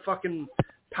 the fucking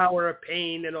Power of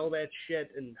Pain and all that shit,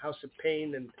 and House of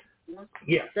Pain, and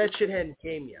yeah, that shit hadn't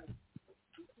came yet.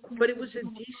 But it was a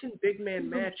decent big man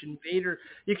match, and Vader,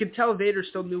 you could tell Vader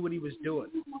still knew what he was doing,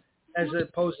 as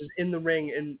opposed to in the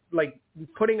ring, and, like,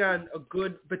 putting on a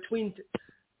good,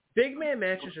 big man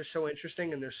matches are so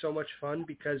interesting, and they're so much fun,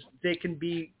 because they can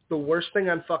be the worst thing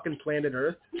on fucking planet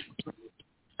Earth,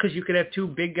 because you could have two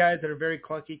big guys that are very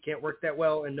clunky, can't work that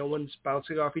well, and no one's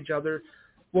bouncing off each other.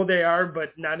 Well, they are,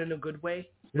 but not in a good way.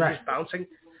 They're just bouncing.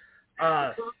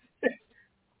 But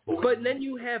then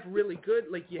you have really good,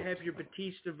 like, you have your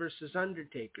Batista versus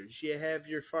Undertakers. You have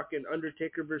your fucking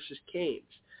Undertaker versus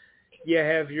Canes. You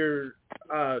have your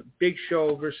Big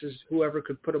Show versus whoever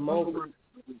could put them over.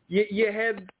 You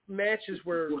had matches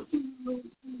where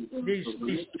these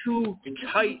two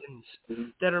titans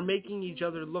that are making each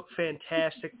other look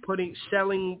fantastic,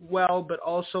 selling well, but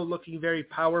also looking very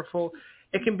powerful.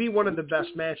 It can be one of the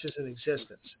best matches in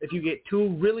existence if you get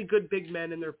two really good big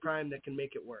men in their prime that can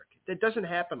make it work. That doesn't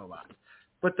happen a lot.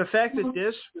 But the fact that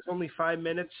this was only 5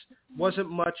 minutes, wasn't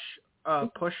much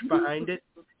push behind it,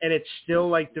 and it's still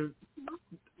like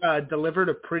delivered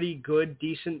a pretty good,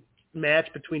 decent match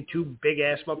between two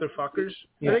big-ass motherfuckers,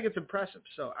 I think it's impressive.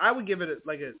 So I would give it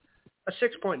like a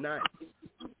 6.9.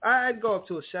 I'd go up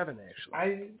to a 7,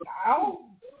 actually. I'll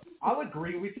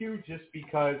agree with you just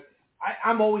because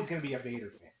I'm always going to be a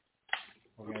Vader fan.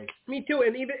 Okay. Me too,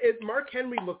 and even Mark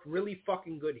Henry looked really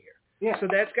fucking good here. Yeah. So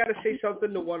that's got to say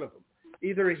something to one of them.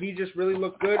 Either he just really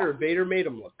looked good, or Vader made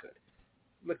him look good.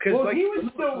 Because, well, he was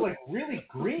still like really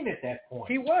green at that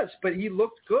point. He was, but he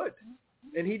looked good,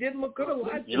 and he didn't look good a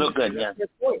lot. He looked good, yeah.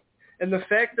 And the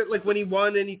fact that, like, when he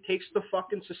won and he takes the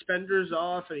fucking suspenders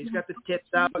off and he's got the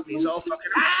tits out and he's all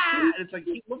fucking and it's like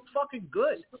he looked fucking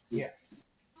good. Yeah.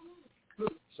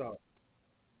 So.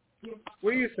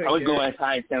 What do you think? I would go as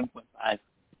high as 7.5.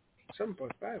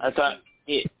 7.5. I thought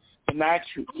the match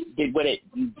did what it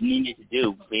needed to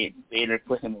do. Vader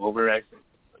put him over as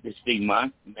this big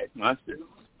monster.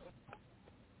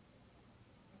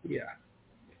 Yeah.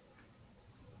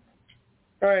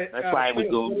 All right. That's why I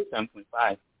would go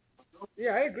 7.5.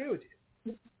 Yeah, I agree with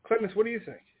you. Clemens, what do you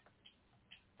think?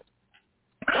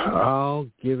 I'll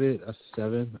give it a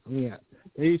 7. I mean,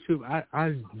 YouTube, I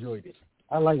enjoyed it.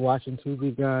 I like watching two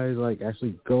big guys like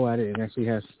actually go at it and actually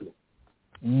has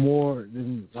more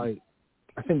than like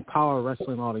I think power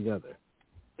wrestling altogether.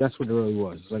 That's what it really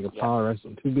was. It's like a power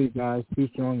wrestling. Two big guys, two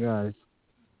strong guys.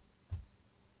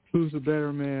 who's the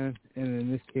better man, and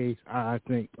in this case, I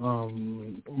think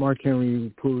Mark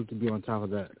Henry proved to be on top of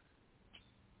that.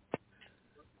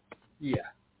 Yeah.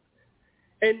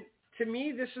 And to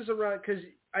me, this is around, because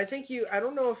I think I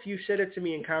don't know if you said it to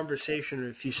me in conversation or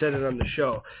if you said it on the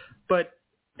show, but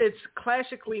it's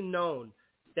classically known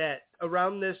that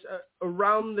around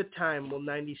the time,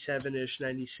 97-ish,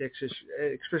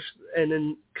 96-ish, and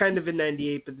then kind of in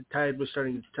 98, but the tide was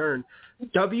starting to turn,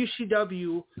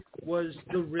 WCW was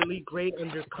the really great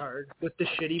undercard with the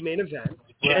shitty main event,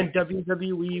 and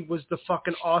WWE was the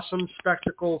fucking awesome,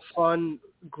 spectacle, fun,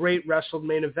 great wrestled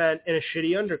main event and a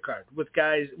shitty undercard with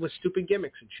guys with stupid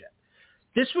gimmicks and shit.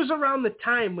 This was around the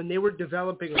time when they were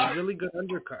developing a really good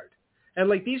undercard. And,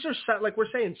 like, these are, like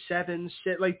we're saying, 7,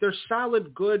 6, like, they're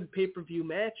solid, good pay-per-view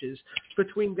matches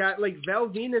between guys. Like, Val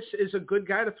Venus is a good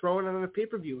guy to throw in on a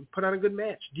pay-per-view and put on a good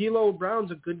match. D'Lo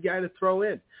Brown's a good guy to throw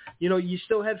in. You know, you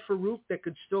still had Farouk that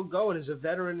could still go and is a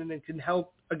veteran and it can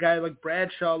help a guy like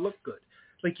Bradshaw look good.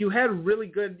 Like, you had really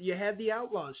good, you had the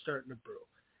Outlaws starting to brew.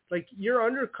 Like, your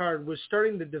undercard was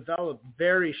starting to develop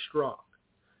very strong.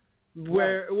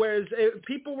 Whereas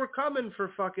people were coming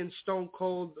for fucking Stone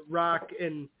Cold, Rock,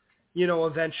 and, you know,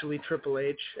 eventually Triple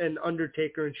H and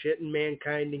Undertaker and shit and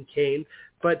Mankind and Kane.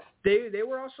 But they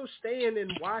were also staying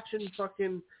and watching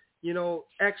fucking, you know,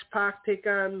 X-Pac take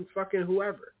on fucking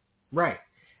whoever. Right.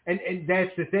 And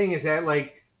that's the thing is that,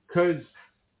 like, because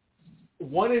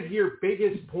one of your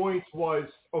biggest points was,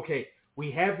 okay,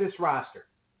 we have this roster.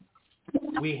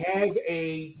 We have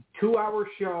a 2-hour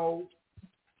show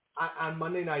on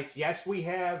Monday nights. Yes, we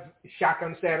have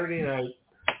Shotgun Saturday night,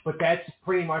 but that's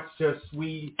pretty much just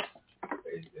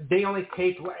they only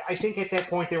taped, I think at that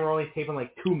point they were only taping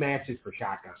like 2 matches for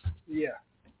Shotgun. Yeah.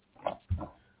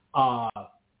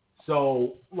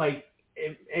 So, like,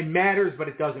 it matters, but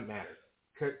it doesn't matter.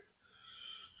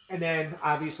 And then,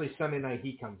 obviously, Sunday Night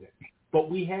Heat comes in. But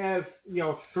we have, you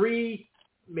know, 3,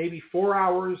 maybe 4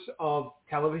 hours of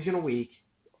television a week.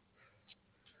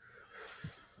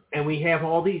 And we have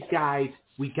all these guys.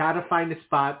 We got to find a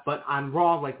spot. But on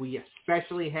Raw, like, we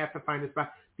especially have to find a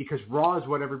spot because Raw is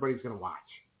what everybody's going to watch.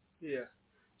 Yeah.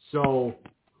 So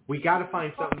we got to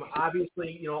find something.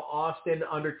 Obviously, you know, Austin,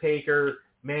 Undertaker,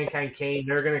 Mankind, Kane,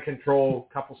 they're going to control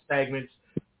a couple segments.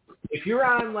 If you're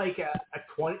on like a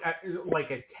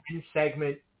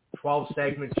 10-segment,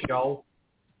 12-segment show,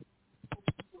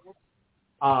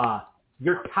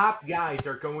 your top guys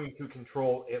are going to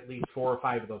control at least 4 or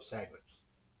 5 of those segments.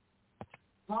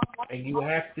 And you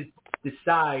have to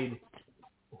decide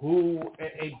who,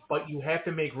 but you have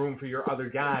to make room for your other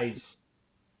guys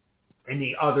in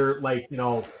the other, like, you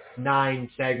know, 9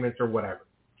 segments or whatever.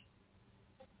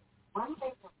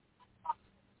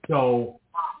 So,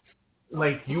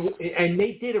 like, and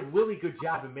they did a really good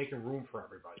job in making room for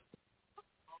everybody.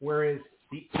 Whereas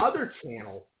the other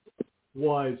channel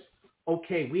was,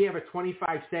 okay, we have a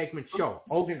 25-segment show.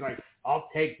 Hogan's like, I'll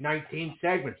take 19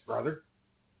 segments, brother.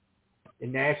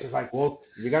 And Nash is like, well,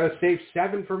 you got to save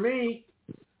 7 for me.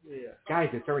 Yeah. Guys,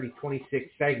 it's already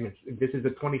 26 segments. This is a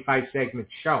 25-segment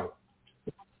show.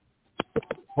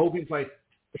 Hogan's like,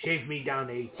 shave me down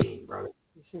to 18, brother.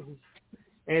 And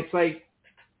it's like,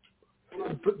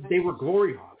 they were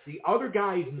glory hogs. The other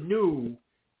guys knew,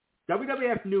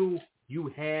 WWF knew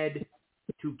you had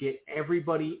to get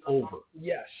everybody over.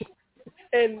 Yes.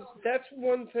 And that's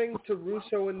one thing to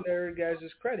Russo and their guys'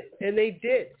 credit. And they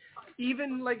did.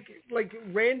 Even like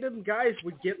random guys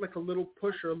would get like a little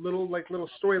push or a little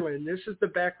storyline. This is the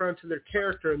background to their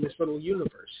character in this little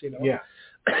universe, you know? Yeah.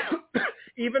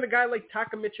 Even a guy like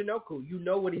Taka Michinoku, you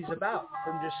know what he's about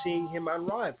from just seeing him on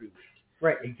Raw every week.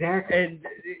 Right, exactly. And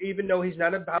even though he's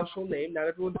not a household name, not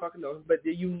everyone fucking knows him, but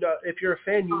you know, if you're a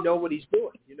fan, you know what he's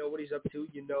doing. You know what he's up to.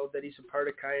 You know that he's a part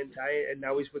of Kai and Tai, and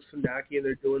now he's with Funaki, and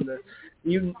they're doing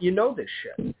you know this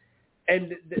shit.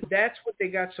 And that's what they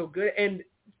got so good. And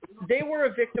they were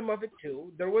a victim of it,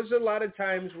 too. There was a lot of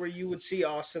times where you would see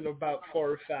Austin about 4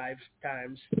 or 5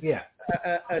 times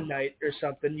a night or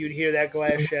something. You'd hear that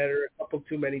glass shatter a couple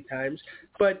too many times.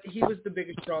 But he was the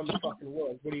biggest draw in the fucking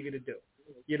world. What are you going to do?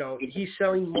 You know, he's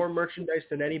selling more merchandise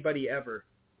than anybody ever.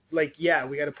 Like, yeah,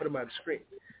 we got to put him on the screen.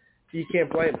 You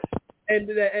can't blame him. And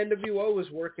the NWO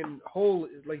was working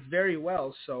very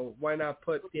well, so why not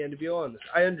put the NWO on this?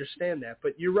 I understand that,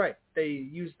 but you're right. They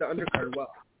used the undercard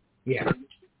well. Yeah.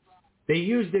 They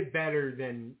used it better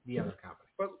than the other company.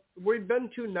 But we've been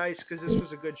too nice because this was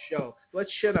a good show.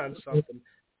 Let's shit on something.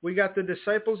 We got the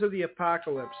Disciples of the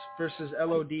Apocalypse versus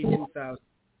LOD 2000.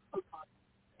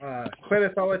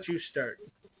 Kenneth, I'll let you start.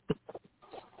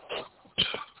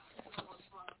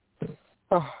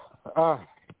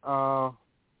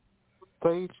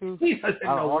 Play you choose. He doesn't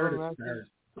know where to start.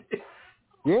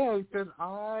 Yeah, because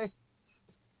I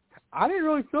didn't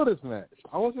really feel this match.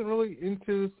 I wasn't really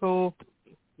into this whole.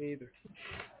 Me either.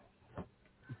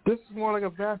 This is more like a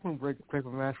bathroom break paper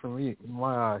match for me, in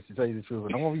my eyes, to tell you the truth.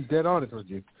 And I'm going to be dead honest with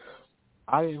you.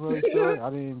 I didn't really feel it. I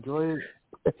didn't enjoy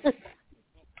it.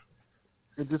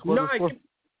 It just wasn't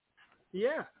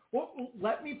Yeah. Well,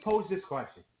 let me pose this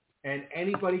question, and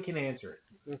anybody can answer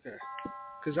it. Okay.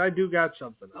 Because I do got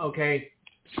something. Okay.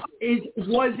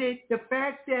 Was it the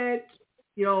fact that,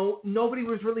 nobody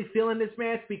was really feeling this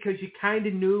match because you kind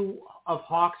of knew of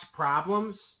Hawk's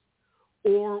problems?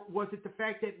 Or was it the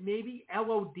fact that maybe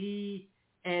LOD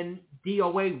and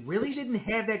DOA really didn't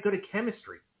have that good of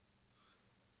chemistry?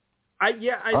 I think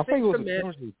it was the the match.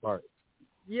 chemistry part.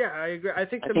 Yeah, I agree. I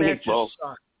think the match just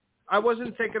sucked. I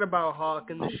wasn't thinking about Hawk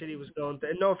and the shit he was going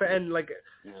through.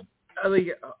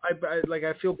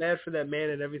 I feel bad for that man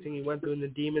and everything he went through and the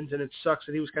demons, and it sucks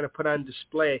that he was kind of put on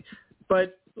display.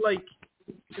 But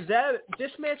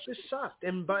this match just sucked.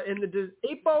 And the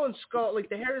 8-Ball and Skull,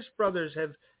 the Harris brothers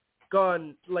have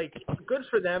gone, good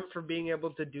for them for being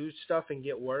able to do stuff and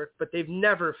get work, but they've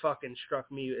never fucking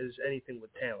struck me as anything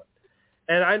with talent.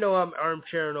 And I know I'm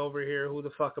armchairing over here, who the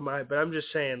fuck am I? But I'm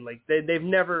just saying, they've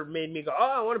never made me go,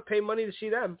 oh, I want to pay money to see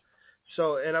them.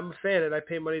 So, and I'm a fan, and I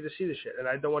pay money to see the shit, and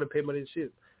I don't want to pay money to see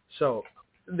them. So,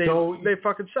 they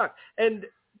fucking suck. And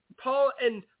Paul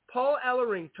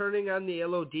Ellering turning on the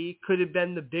LOD could have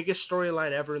been the biggest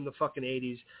storyline ever in the fucking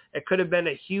 80s. It could have been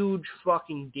a huge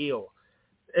fucking deal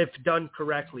if done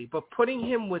correctly. But putting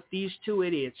him with these two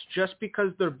idiots just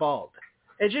because they're bald,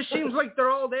 it just seems like they're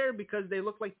all there because they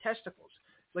look like testicles.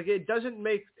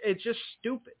 It's just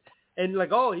stupid. And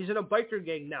he's in a biker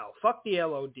gang now. Fuck the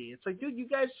LOD. It's dude,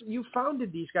 you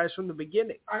founded these guys from the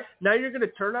beginning. Now you're going to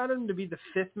turn on them to be the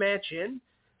 5th match in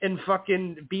and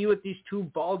fucking be with these two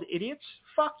bald idiots?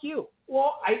 Fuck you.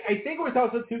 Well, I think it was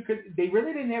also, too, because they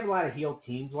really didn't have a lot of heel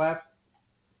teams left.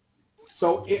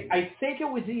 So I think it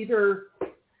was either...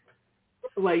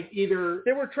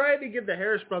 They were trying to give the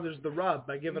Harris brothers the rub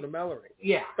by giving them Ellering.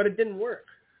 Yeah. But it didn't work.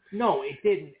 No, it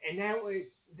didn't. And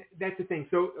that's the thing.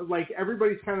 So,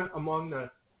 everybody's kind of among the...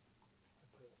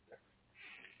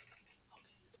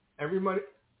 Everybody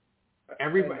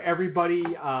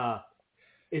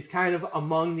is kind of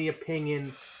among the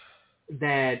opinion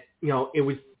that, it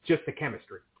was just the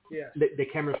chemistry. Yeah. The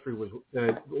chemistry was,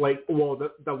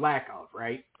 the lack of,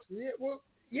 right? Yeah, well...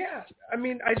 Yeah, I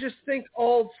mean, I just think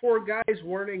all 4 guys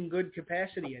weren't in good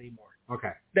capacity anymore.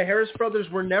 Okay. The Harris brothers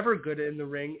were never good in the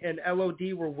ring, and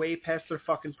LOD were way past their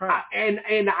fucking prime. And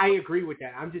I agree with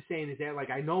that. I'm just saying is that,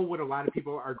 I know what a lot of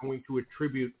people are going to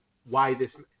attribute why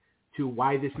this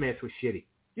match was shitty.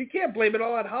 You can't blame it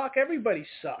all on Hawk. Everybody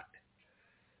sucked.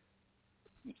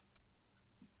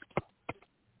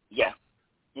 Yeah.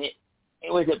 It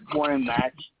was a boring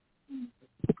match.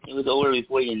 It was over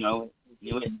before you know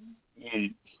it.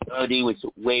 And LOD was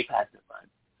way past the fun.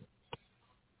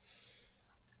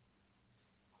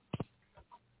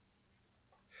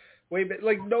 But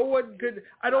no one could.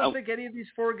 I don't think any of these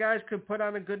 4 guys could put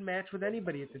on a good match with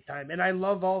anybody at the time. And I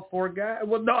love all 4 guys.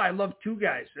 Well, no, I love 2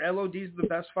 guys. LOD's the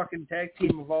best fucking tag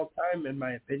team of all time, in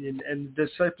my opinion. And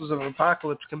Disciples of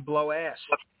Apocalypse can blow ass.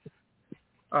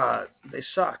 They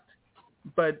sucked.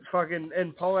 But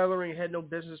and Paul Ellering had no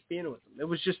business being with them. It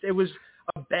was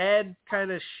a bad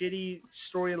kind of shitty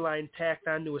storyline tacked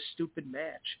onto a stupid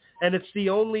match. And it's the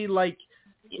only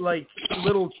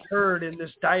little turd in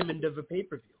this diamond of a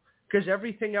pay-per-view. Because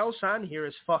everything else on here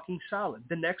is fucking solid.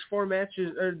 The next 4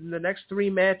 matches, or the next 3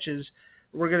 matches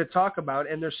we're going to talk about,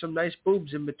 and there's some nice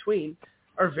boobs in between,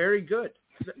 are very good.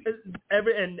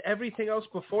 Everything else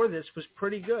before this was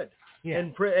pretty good. Yeah.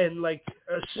 And a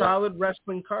solid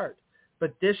wrestling card.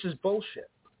 But this is bullshit.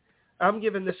 I'm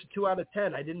giving this a 2 out of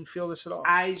 10. I didn't feel this at all.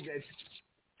 I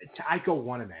go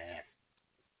 1.5.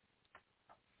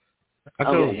 I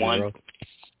go 1.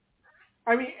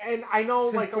 I mean, and I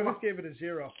know, Clint gave it a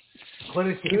 0.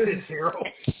 Clint gave it a 0.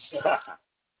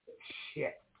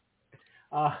 Shit.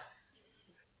 I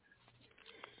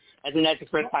think that's the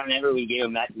first time ever we gave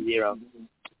him that 0.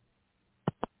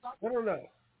 I don't know.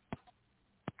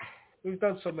 We've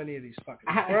done so many of these fucking.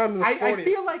 I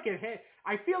feel like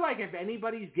I feel like if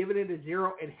anybody's given it a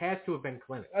 0, it has to have been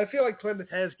Clint. I feel like Clint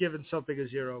has given something a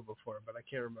 0 before, but I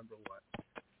can't remember what.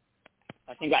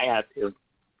 I think I have too.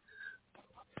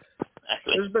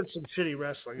 There's been some shitty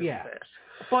wrestling in the past.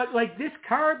 But this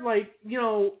card, I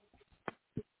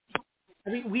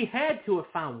mean, we had to have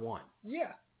found one.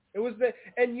 Yeah. It was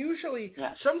and usually,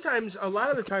 sometimes, a lot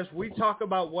of the times, we talk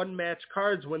about one match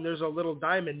cards when there's a little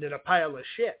diamond in a pile of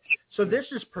shit. So this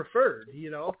is preferred,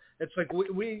 you know. It's like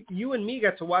you and me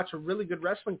got to watch a really good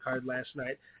wrestling card last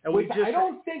night, and I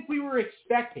don't think we were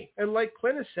expecting. And like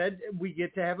Clint has said, we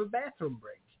get to have a bathroom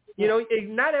break. You know,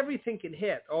 not everything can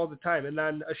hit all the time, and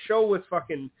on a show with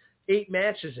fucking 8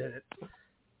 matches in it,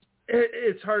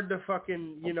 it's hard to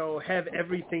fucking, you know, have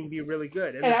everything be really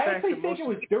good. And I actually think it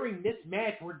was during this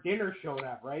match where Dinner showed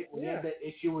up, right? We had that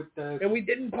issue with the... And we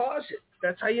didn't pause it.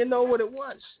 That's how you know what it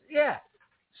was. Yeah.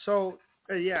 So,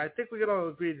 I think we could all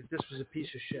agree that this was a piece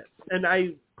of shit. And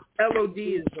LOD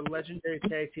is a legendary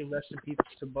tag team. Rest in peace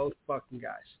to both fucking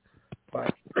guys.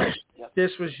 But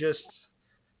this was just...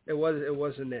 It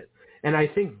wasn't it. And I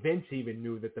think Vince even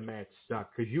knew that the match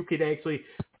sucked. Because you could actually...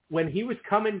 When he was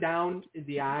coming down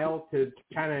the aisle to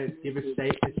kind of give a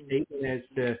statement as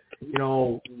to, you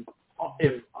know,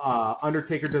 if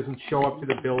Undertaker doesn't show up to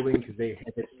the building, because they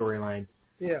had that storyline.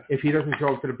 Yeah. If he doesn't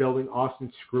show up to the building,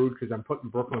 Austin's screwed because I'm putting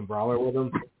Brooklyn Brawler with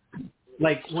him.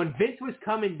 Like, when Vince was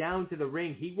coming down to the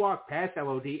ring, he walked past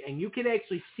LOD, and you could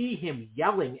actually see him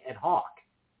yelling at Hawk.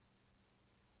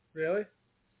 Really?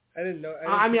 I didn't know.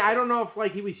 I don't know if,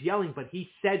 like, he was yelling, but he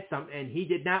said something, and he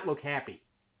did not look happy.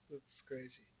 That's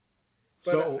crazy.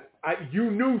 But so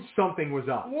you knew something was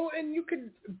up. Well, and you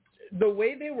could, the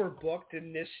way they were booked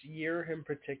in this year in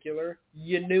particular,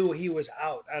 you knew he was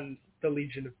out on the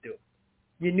Legion of Doom.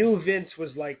 You knew Vince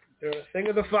was like, they're a thing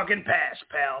of the fucking past,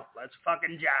 pal. Let's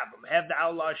fucking job him. Have the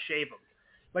Outlaws shave him.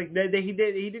 Like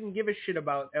he didn't give a shit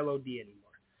about LOD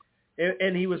anymore.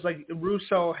 And he was like,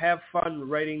 Russo, have fun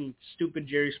writing stupid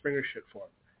Jerry Springer shit for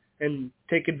him, and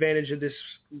take advantage of this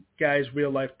guy's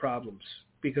real life problems.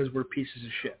 Because we're pieces of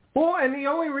shit. Well, and the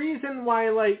only reason why,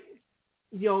 like,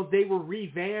 you know, they were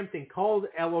revamped and called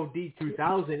LOD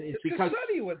 2000 is because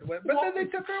Sonny went, but then they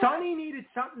took her Sonny needed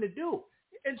something to do,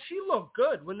 and she looked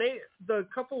good when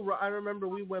I remember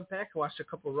we went back and watched a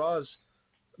couple Raws,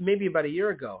 maybe about a year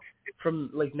ago,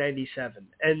 from like '97,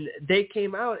 and they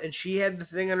came out and she had the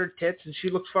thing on her tits and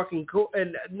she looked fucking cool,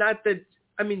 and not that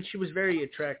she was very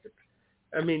attractive.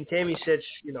 I mean, Tammy said,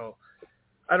 you know.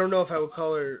 I don't know if I would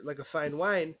call her like a fine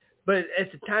wine, but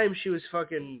at the time she was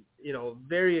fucking, you know,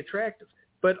 very attractive.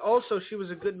 But also she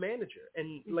was a good manager.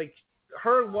 And like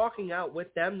her walking out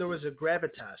with them, there was a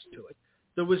gravitas to it.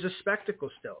 There was a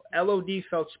spectacle still. LOD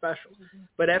felt special.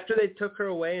 But after they took her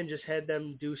away and just had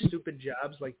them do stupid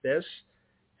jobs like this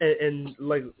and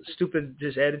like stupid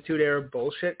just Attitude Era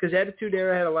bullshit, because Attitude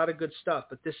Era had a lot of good stuff,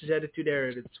 but this is Attitude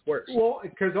Era at its worst. Well,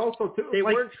 because also too, they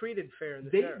weren't treated fair in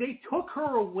the They took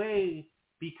her away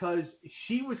because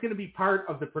she was going to be part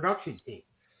of the production team.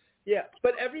 Yeah,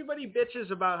 but everybody bitches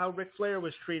about how Ric Flair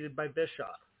was treated by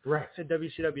Bischoff at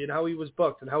WCW and how he was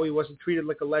booked and how he wasn't treated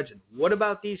like a legend. What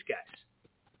about these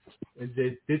guys?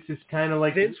 This is kind of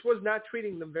like... Vince was not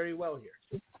treating them very well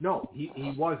here. No,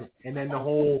 he wasn't. And then the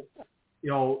whole, you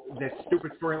know, that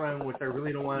stupid storyline, which I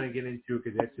really don't want to get into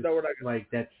because that's just, like,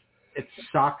 it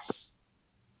sucks.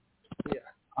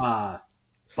 Yeah.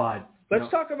 But... Let's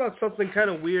talk about something kind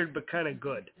of weird but kind of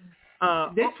good.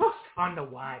 This was fun to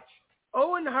watch.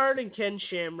 Owen Hart and Ken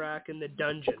Shamrock in the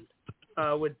dungeon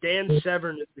with Dan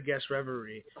Severn as the guest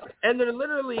referee. And they're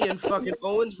literally in fucking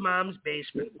Owen's mom's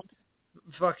basement.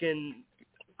 Fucking...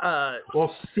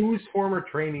 Sue's former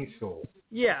training school.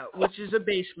 Yeah, which is a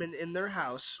basement in their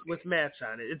house with mats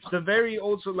on it. It's the very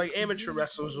old, so like amateur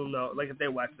wrestlers will know, like if they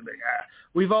watch the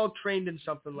we've all trained in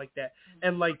something like that.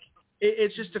 And like...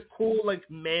 It's just a cool, like,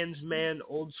 man's man,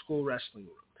 old school wrestling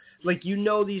room. Like, you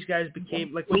know these guys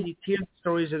became, like, when you hear the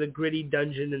stories of the gritty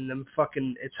dungeon and them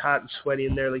fucking, it's hot and sweaty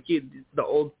in there, like, the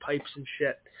old pipes and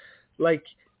shit. Like,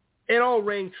 it all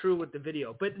rang true with the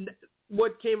video. But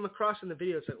what came across in the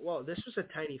video, it's like, whoa, this was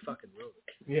a tiny fucking room.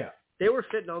 Yeah. They were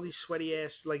fitting all these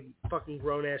sweaty-ass, like, fucking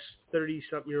grown-ass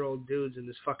 30-something-year-old dudes in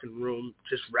this fucking room,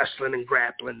 just wrestling and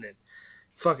grappling and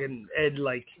fucking, and,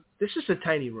 like, this is a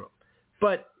tiny room.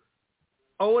 But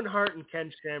Owen Hart and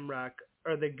Ken Shamrock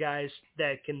are the guys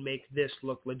that can make this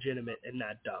look legitimate and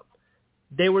not dumb.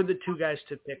 They were the two guys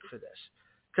to pick for this.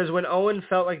 Because when Owen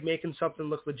felt like making something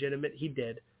look legitimate, he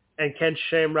did. And Ken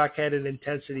Shamrock had an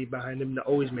intensity behind him to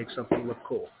always make something look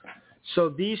cool. So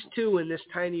these two in this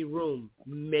tiny room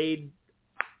made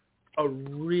a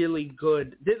really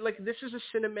good... Like, this is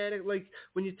a cinematic... Like,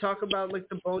 when you talk about, like,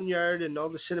 the Boneyard and all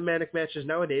the cinematic matches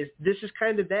nowadays, this is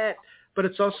kind of that. But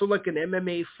it's also like an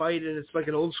MMA fight, and it's like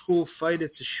an old school fight.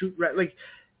 It's a shoot, like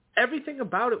everything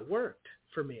about it worked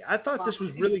for me. I thought this was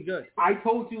really good. I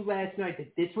told you last night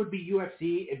that this would be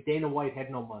UFC if Dana White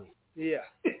had no money. Yeah,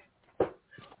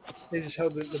 they just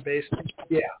held it in the basement.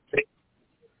 Yeah.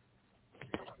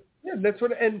 Yeah, that's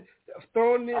what, and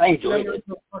throwing I enjoyed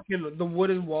it. The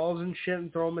wooden walls and shit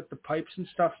and throw them at the pipes and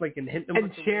stuff, like, and hit them And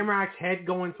with the Shamrock's head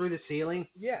going through the ceiling.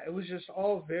 Yeah, it was just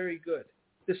all very good.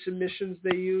 The submissions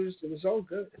they used, it was all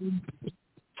good.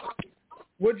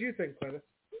 What do you think, Clement?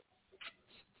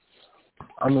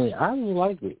 I mean, I really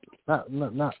like it.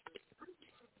 Not.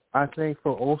 I think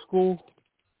for old school,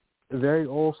 very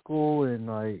old school, and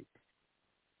like,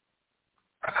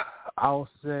 I'll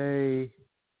say,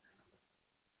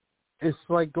 it's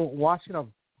like watching a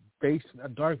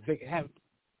dark, have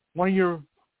one of your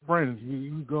friends.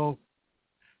 You go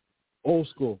old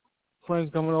school,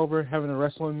 friends coming over, having a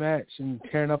wrestling match and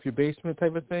tearing up your basement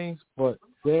type of things. But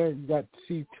there, you got to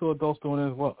see two adults doing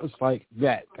it as well. It's like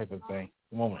that type of thing.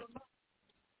 Moment.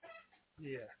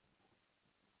 Yeah.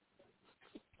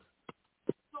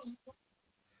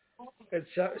 And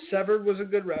Severed was a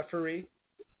good referee.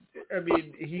 I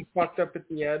mean, he fucked up at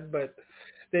the end, but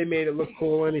they made it look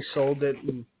cool, and he sold it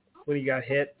when he got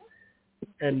hit.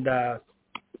 And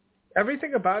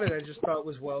everything about it I just thought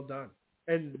was well done.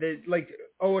 And they, like,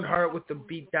 Owen Hart with the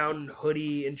beat down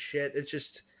hoodie and shit,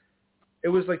 it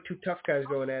was like two tough guys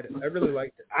going at it. I really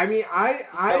liked it. I mean,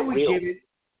 I would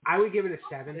give it a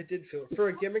 7. It did feel, for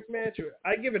a gimmick match,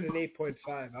 I give it an 8.5.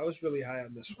 I was really high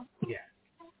on this one. Yeah.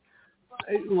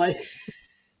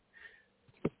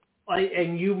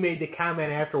 And you made the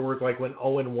comment afterwards, like when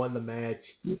Owen won the match,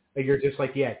 like you're just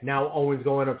like, yeah, now Owen's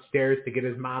going upstairs to get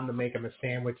his mom to make him a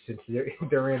sandwich since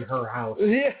they're in her house.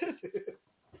 Yeah.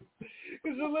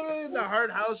 Because they're literally in the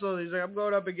Hart household. He's like, I'm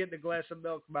going up and getting a glass of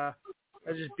milk, Ma.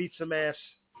 I just beat some ass.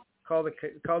 Call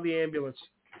the ambulance.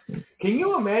 Can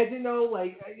you imagine, though,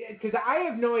 like, because I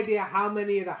have no idea how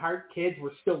many of the Hart kids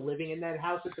were still living in that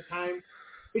house at the time.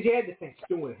 Because you had to think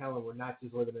Stu and Helen were not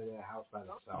just living in that house by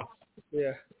themselves.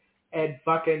 Yeah. And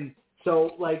fucking,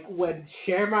 so, like, when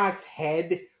Shamrock's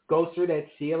head goes through that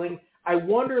ceiling, I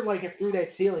wonder, like, if through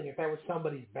that ceiling, if that was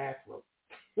somebody's bathroom.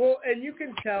 Well, and you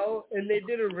can tell, and they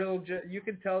did you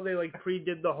can tell they, like,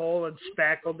 pre-did the hole and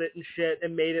spackled it and shit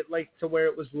and made it, like, to where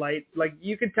it was light. Like,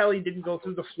 you can tell he didn't go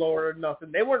through the floor or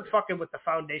nothing. They weren't fucking with the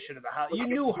foundation of the house. You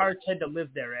knew Hart's had to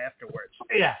live there afterwards.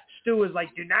 Yeah. Stu was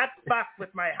like, do not fuck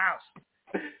with my house.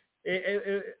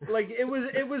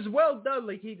 It was well done.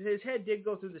 Like, his head did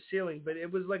go through the ceiling, but it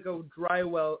was like a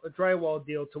drywall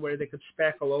deal to where they could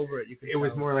spackle over it. It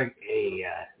was more like, hey,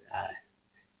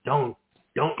 don't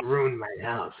ruin my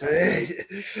house.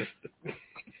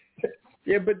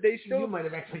 Yeah, but they still... You might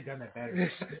have actually done that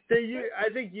better. I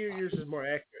think yours is more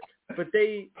accurate. But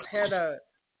they had a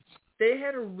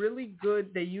really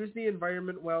good... They used the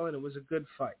environment well, and it was a good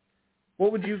fight.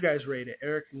 What would you guys rate it,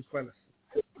 Eric and Clement?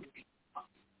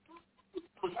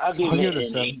 I'll give it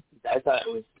an 8. I thought it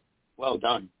was well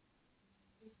done.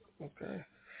 Okay.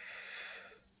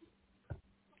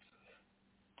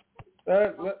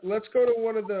 Let's go to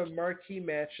one of the marquee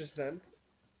matches then.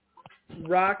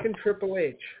 Rock and Triple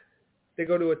H. They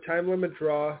go to a time limit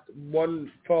draw,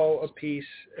 1 fall apiece,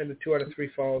 and a 2 out of 3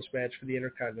 falls match for the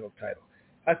Intercontinental title.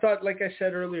 I thought, like I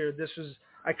said earlier,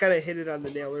 I kind of hit it on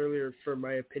the nail earlier for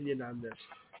my opinion on this,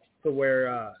 to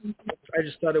where I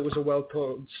just thought it was a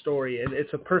well-told story, and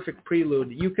it's a perfect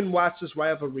prelude. You can watch this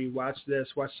rivalry, watch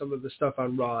some of the stuff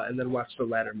on Raw, and then watch the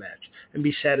ladder match, and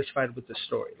be satisfied with the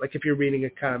story. Like if you're reading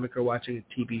a comic or watching a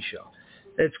TV show.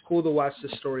 It's cool to watch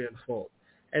this story unfold.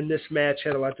 And this match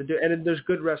had a lot to do, and there's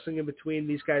good wrestling in between.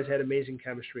 These guys had amazing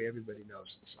chemistry, everybody knows.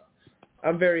 So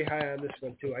I'm very high on this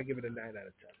one, too. I give it a 9 out of 10.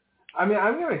 I mean,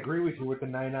 I'm going to agree with you with the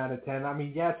 9 out of 10. I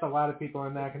mean, yes, a lot of people are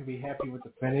not going to be happy with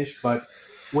the finish, but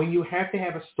when you have to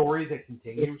have a story that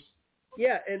continues.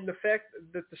 Yeah, and the fact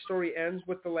that the story ends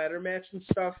with the ladder match and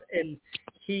stuff, and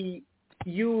this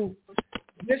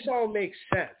all makes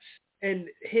sense. And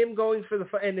him going for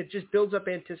and it just builds up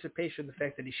anticipation, the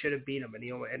fact that he should have beat him,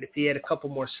 and if he had a couple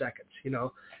more seconds,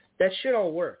 that shit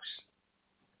all works.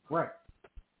 Right.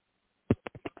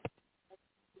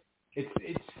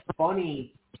 It's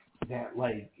funny that,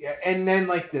 like, and then,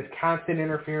 like, this constant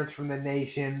interference from the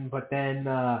Nation, but then,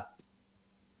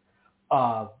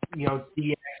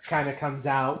 DX kind of comes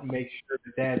out and makes sure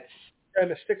that's...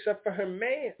 Kind of sticks up for her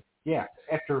man. Yeah,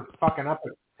 after fucking up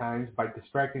at times by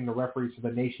distracting the referees so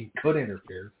the Nation could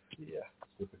interfere. Yeah.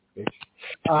 Stupid bitch.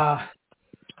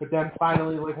 But then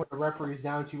finally, like, when the referee's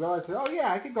down, she realizes, oh,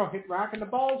 yeah, I can go hit Rock in the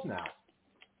balls now.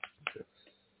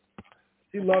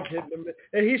 He loved hitting him.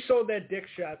 And he sold that dick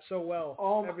shot so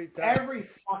well every time. Every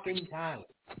fucking time.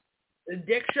 The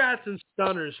dick shots and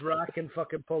stunners Rock can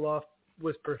fucking pull off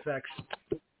with perfection.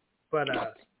 But,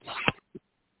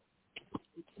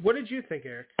 what did you think,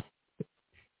 Eric?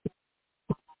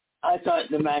 I thought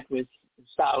the match was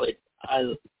solid.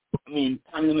 I mean,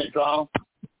 time limit draw.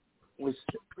 was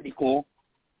pretty cool.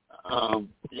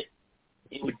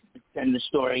 It would extend the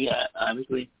story,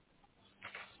 obviously.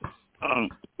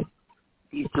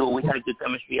 These two always had good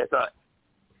chemistry. I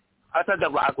thought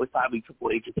that Rock was probably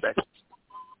Triple H's best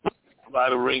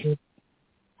rivalry.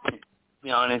 To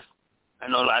be honest, I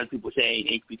know a lot of people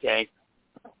say HBK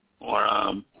or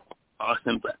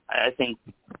Austin, but I think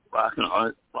Rock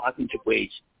and Triple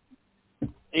H,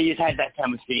 they just had that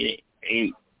chemistry.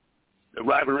 The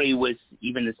rivalry was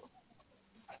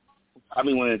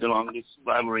probably one of the longest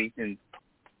rivalries in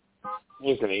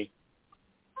history.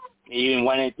 They even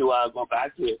wanted to go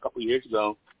back to it a couple of years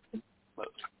ago, but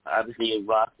obviously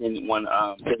Rock didn't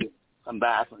come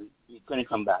back. He couldn't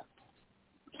come back.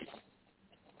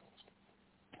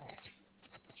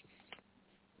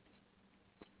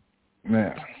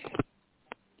 Man.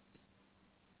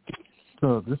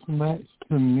 So this match,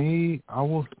 to me, I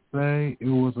will say it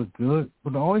was a good.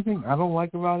 But the only thing I don't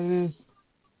like about it is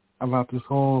about this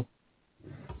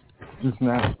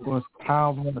match was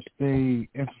how much they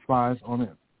emphasized on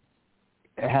it.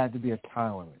 It had to be a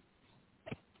time limit.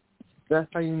 That's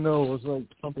how you know it was like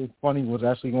something funny was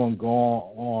actually going to go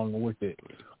on with it.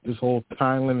 This whole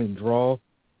time limit draw.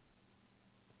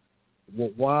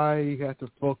 Well, why you have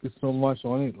to focus so much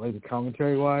on it, like the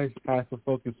commentary-wise, has to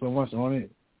focus so much on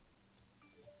it.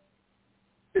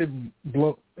 It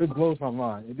blows my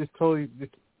mind. It just totally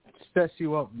sets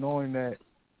you up knowing that,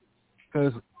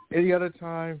 because any other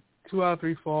time, 2 out of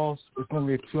 3 falls, it's going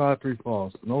to be a 2 out of 3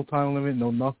 falls. No time limit,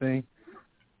 no nothing.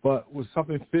 But with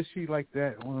something fishy like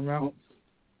that on the mount,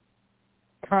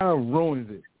 kind of ruins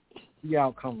it, the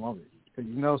outcome of it. Because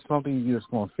you know something either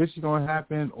fishy going to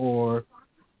happen, or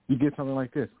you get something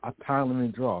like this, a time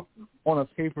limit draw on a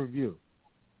pay-per-view.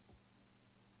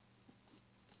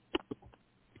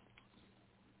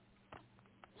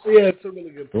 Yeah, it's a really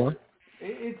good point.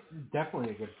 It's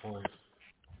definitely a good point.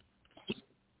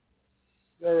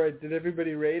 All right, did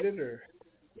everybody rate it, or?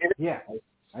 Yeah,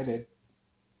 I did.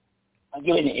 I'll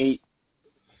give it an 8.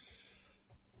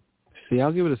 See,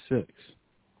 I'll give it a 6.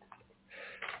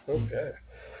 Okay.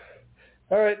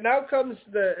 All right, now comes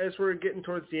as we're getting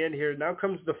towards the end here, now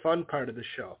comes the fun part of the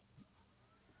show.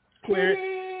 Where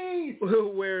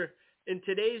in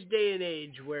today's day and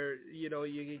age where, you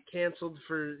get canceled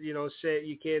for, say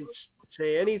you can't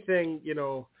say anything,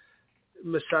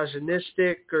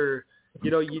 misogynistic or,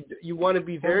 you want to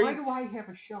be very... Why do I have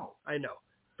a show? I know.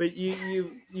 But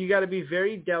you got to be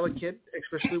very delicate,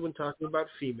 especially when talking about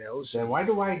females. Then why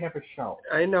do I have a show?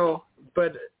 I know,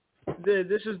 but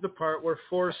this is the part where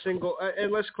 4 single,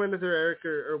 unless Gwyneth or Eric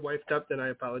are wiped up, then I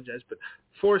apologize, but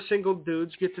 4 single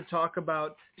dudes get to talk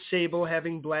about Sable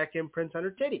having black imprints on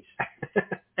her titties.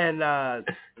 And am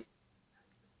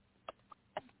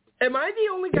I the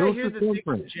only guy here that thinks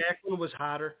that Jacqueline was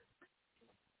hotter?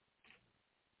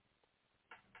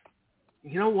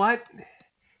 You know what?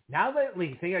 Now that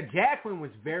we think of Jacqueline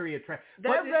was very attractive.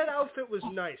 That red outfit was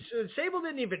nice. Sable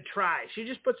didn't even try. She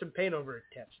just put some paint over her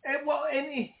tits.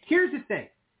 And here's the thing.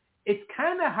 It's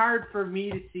kind of hard for me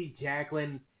to see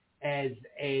Jacqueline as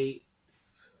a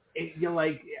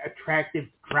attractive,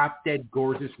 drop-dead,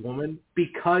 gorgeous woman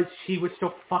because she was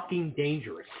so fucking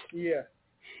dangerous. Yeah.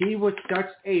 She was such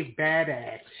a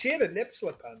badass. She had a nip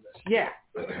slip on this. Yeah.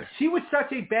 She was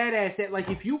such a badass that,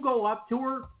 if you go up to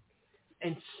her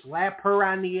and slap her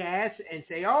on the ass and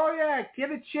say, "Oh yeah,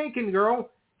 get it shaking, girl,"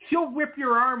 she'll rip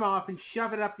your arm off and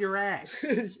shove it up your ass.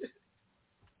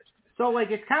 So,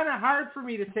 it's kind of hard for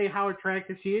me to say how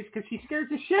attractive she is because she scares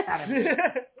the shit out of me.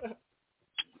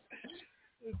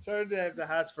 It's hard to have the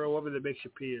hots for a woman that makes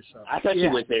you pee yourself. I thought she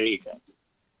was very attractive.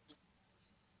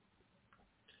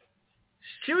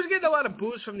 She was getting a lot of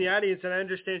boos from the audience, and I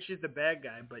understand she's the bad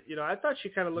guy, but, I thought she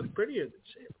kind of looked prettier than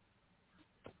Sable.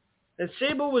 And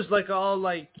Sable was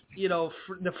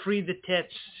the free the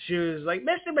tits. She was like,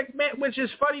 Mr. McMahon, which is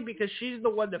funny because she's the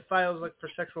one that files for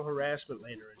sexual harassment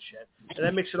later and shit. And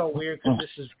that makes it all weird because this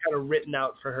is kind of written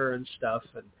out for her and stuff.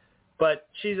 But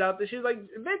she's out there. She's like,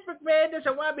 Vince McMahon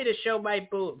doesn't want me to show my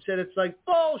boobs. And it's like,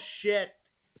 bullshit.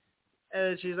 And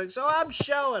then she's like, so I'm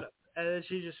showing them. And then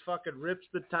she just fucking rips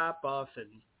the top off and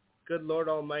good Lord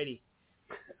Almighty.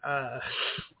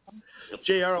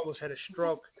 JR almost had a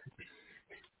stroke.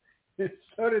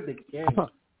 So did the King.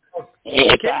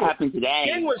 If that happened today.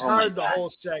 King was hard the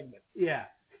whole segment. Yeah.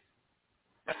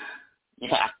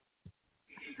 Yeah.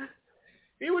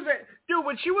 He was dude,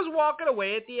 when she was walking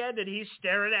away at the end and he's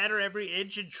staring at her every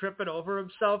inch and tripping over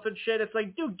himself and shit, it's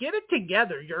like, dude, get it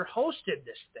together. You're hosting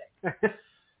this thing.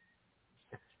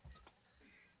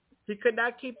 He could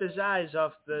not keep his eyes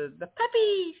off the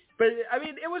puppies. But, I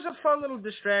mean, it was a fun little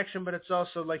distraction, but it's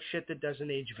also like shit that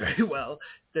doesn't age very well.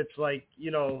 That's like,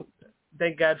 you know,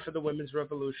 thank God for the women's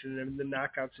revolution and the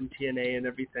knockouts in TNA and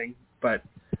everything. But,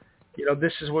 you know,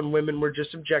 this is when women were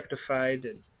just objectified,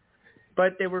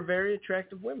 but they were very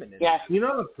attractive women. Yeah. You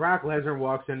know, if Brock Lesnar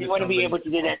walks into you want to be able to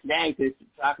do that today because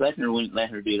Brock Lesnar wouldn't let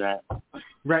her do that.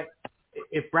 Right.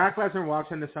 If Brock Lesnar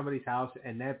walks into somebody's house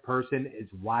and that person is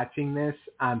watching this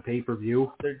on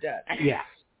pay-per-view, they're dead. Yeah,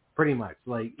 pretty much.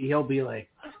 Like, he'll be like,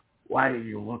 why are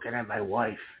you looking at my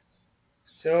wife?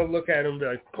 So he'll look at him and be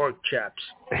like, pork chops.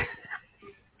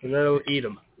 And then he'll eat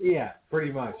them. Yeah,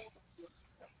 pretty much.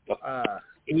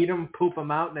 Eat them, poop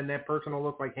them out, and then that person will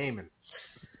look like Heyman.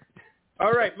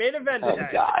 All right, main event time. Oh,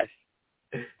 gosh.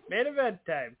 Main event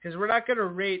time, because we're not going to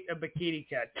rate a bikini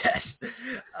contest.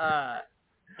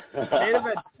 Main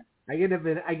event. I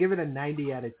give it a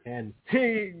 90 out of 10.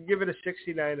 Give it a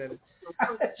 69 out of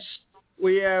 10.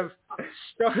 We have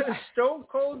Stone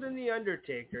Cold and The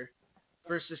Undertaker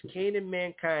versus Kane and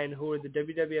Mankind, who are the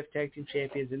WWF Tag Team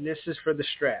Champions, and this is for the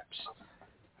straps.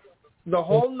 The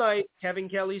whole night, Kevin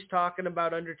Kelly's talking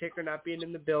about Undertaker not being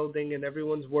in the building, and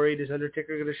everyone's worried, is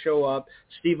Undertaker going to show up?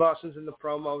 Steve Austin's in the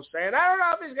promo saying, I don't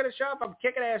know if he's going to show up. I'm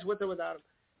kicking ass with or without him.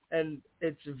 And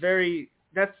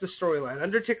that's the storyline.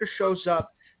 Undertaker shows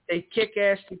up. They kick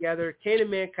ass together. Kane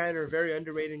and Mankind are a very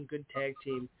underrated and good tag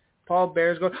team. Paul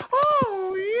Bear's going,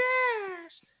 oh,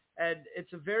 yes! And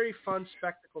it's a very fun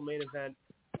spectacle main event.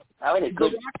 I would have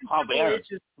good Paul Bear.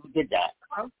 Who did that?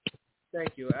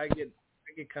 Thank you. I get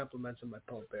compliments on my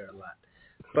Paul Bear a lot.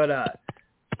 But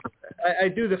I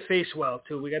do the face well,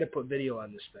 too. We got to put video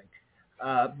on this thing.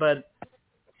 But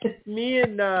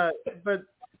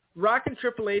Rock and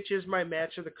Triple H is my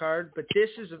match of the card, but this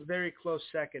is a very close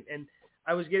second. And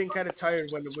I was getting kind of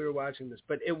tired when we were watching this,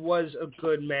 but it was a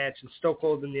good match, and Stone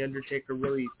Cold and The Undertaker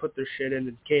really put their shit in,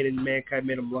 and Kane and Mankind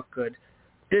made them look good.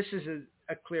 This is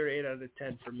a clear 8 out of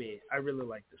 10 for me. I really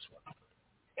like this one.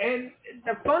 And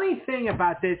the funny thing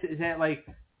about this is that, like,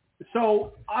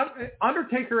 so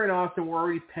Undertaker and Austin were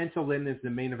already penciled in as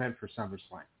the main event for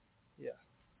SummerSlam. Yeah.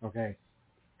 Okay.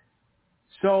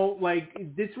 So, like,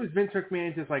 this was Vince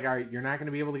McMahon just like, all right, you're not going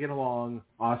to be able to get along.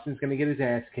 Austin's going to get his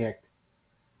ass kicked.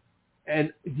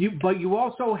 But you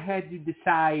also had to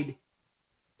decide.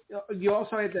 You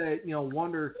also had to,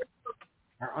 wonder,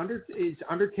 is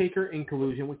Undertaker in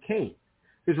collusion with Kane?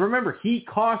 Because remember, he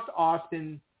cost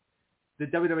Austin the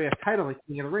WWF title at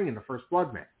King of the Ring in the first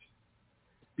blood match.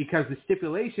 Because the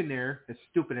stipulation there, as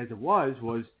stupid as it was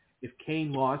if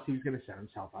Kane lost, he was going to set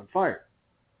himself on fire.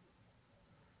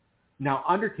 Now,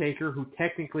 Undertaker, who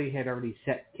technically had already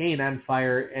set Kane on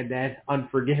fire in that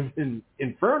Unforgiven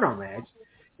Inferno match,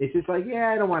 it's just like, yeah,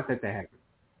 I don't want that to happen.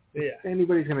 Yeah. If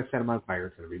anybody's going to set him on fire,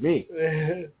 it's going to be me.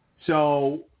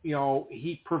 So,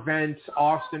 he prevents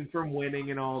Austin from winning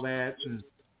and all that. And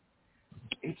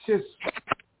it's just,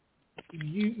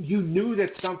 you knew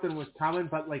that something was coming,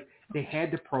 but, like, they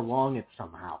had to prolong it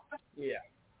somehow. Yeah.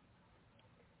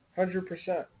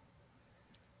 100%.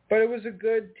 But it was a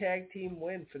good tag team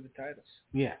win for the titles.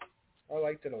 Yeah. I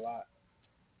liked it a lot.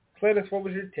 Cletus, what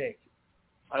was your take?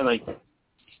 I liked it.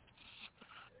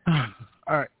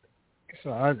 All right.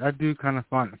 So I do kind of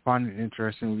find it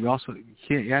interesting. We also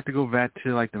you have to go back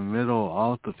to like the middle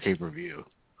of the pay-per-view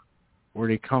where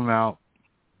they come out.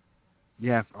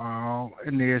 Yeah,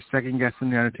 and they're second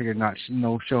guessing the Undertaker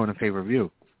no show in the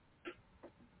pay-per-view.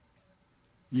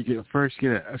 You get a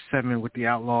segment with the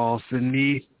Outlaws and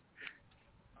the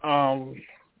Kane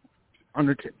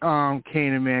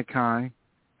and Mankind.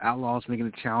 Outlaws making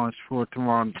a challenge for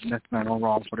tomorrow next night on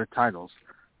Raw for their titles,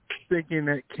 thinking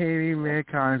that Kane and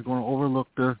Mankind is going to overlook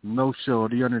the no-show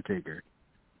of The Undertaker.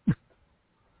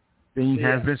 Then you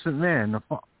have Vince McMahon,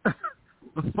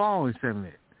 the following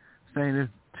segment, saying if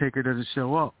Taker doesn't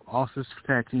show up, Austin's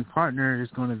tag team partner is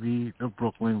going to be the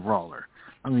Brooklyn Brawler.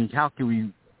 I mean, how can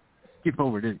we skip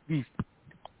over these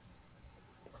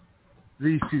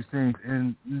two things?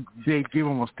 And they give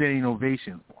him a standing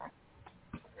ovation for him,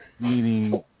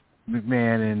 meaning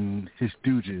McMahon and his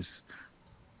stooges.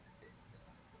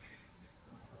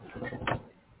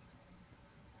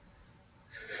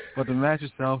 But the match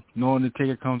itself, knowing the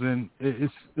Taker comes in, it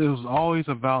was always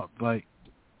about, like,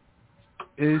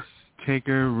 is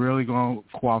Taker really going to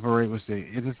cooperate with it?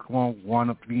 Is it going to wind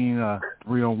up being a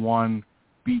 3-on-1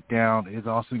 beatdown? Is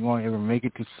Austin going to ever make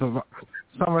it to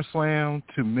SummerSlam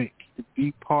to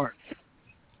be part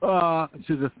to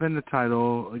defend the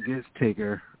title against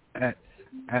Taker at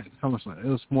SummerSlam? It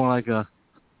was more like a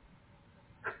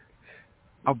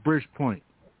bridge point.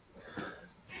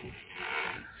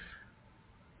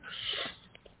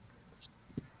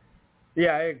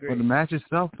 Yeah, I agree. For the match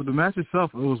itself,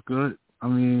 it was good. I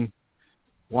mean,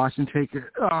 watching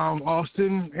Taker,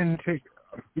 Austin, and Taker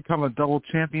become a double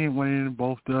champion, winning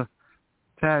both the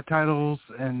tag titles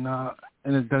and the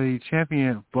WWE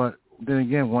champion. But then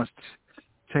again, once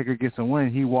Taker gets a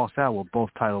win, he walks out with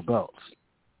both title belts.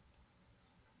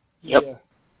 Yep. Yeah.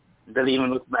 Doesn't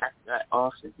even look back at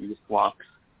Austin. He just walks.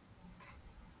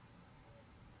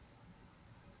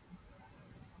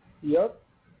 Yep.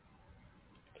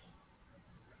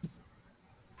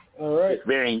 All right. It's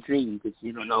very intriguing because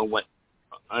you don't know what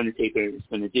Undertaker is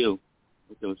going to do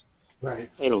with those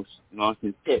titles. And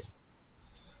Austin's pissed.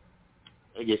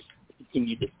 They just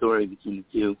continue the story between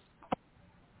the two.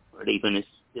 Are they going to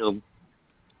still...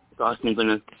 Is Austin going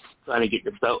to try to get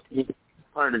the belt, his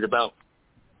part of the belt?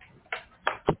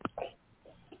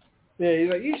 Yeah, he's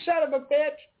like, you son of a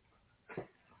bitch.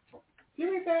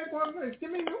 Give me that one.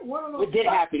 Give me one of those. What did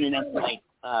happen in that night,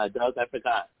 Doug? I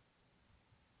forgot.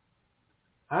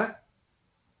 Huh?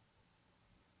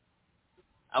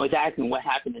 I was asking what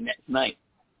happened the next night.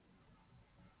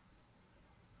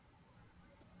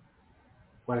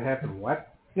 What happened?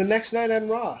 What? The next night on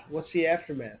Raw, what's the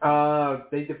aftermath?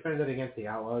 They defended against the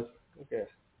Outlaws. Okay.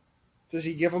 Does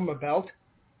he give him a belt?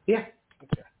 Yeah.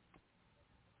 Okay.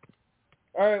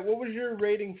 All right, what was your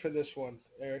rating for this one,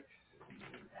 Eric?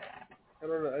 I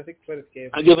don't know. I think Plymouth gave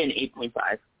it. I'll give it an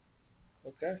 8.5.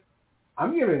 Okay.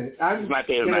 I'm my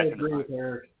favorite gonna match. agree with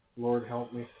Eric. Lord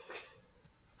help me.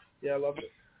 Yeah, I love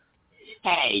it.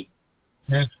 Hey.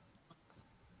 Yeah.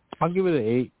 I'll give it an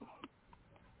 8.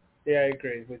 Yeah, I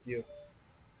agree with you.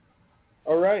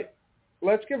 All right.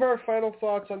 Let's give our final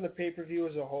thoughts on the pay-per-view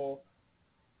as a whole.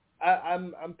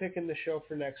 I'm picking the show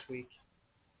for next week.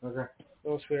 Okay.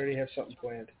 Unless we already have something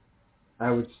planned. I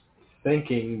was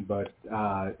thinking, but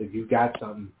if you got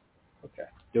something, okay,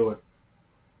 do it.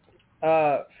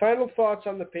 Final thoughts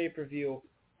on the pay-per-view.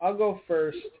 I'll go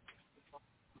first.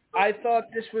 I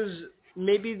thought this was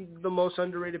maybe the most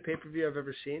underrated pay-per-view I've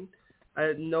ever seen.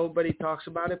 Nobody talks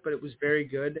about it, but it was very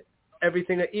good.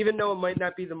 Everything, even though it might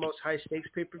not be the most high-stakes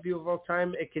pay-per-view of all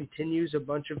time, it continues a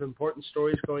bunch of important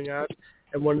stories going on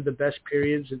at one of the best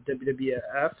periods of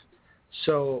WWF.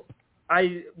 So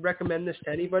I recommend this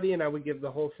to anybody, and I would give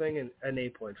the whole thing an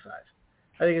 8.5.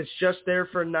 I think it's just there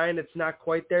for a 9. It's not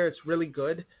quite there. It's really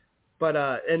good. But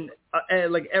and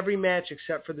like every match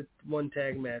except for the one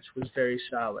tag match was very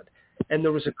solid. And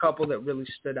there was a couple that really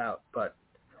stood out. But,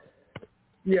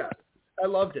 yeah, I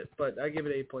loved it, but I give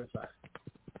it 8.5.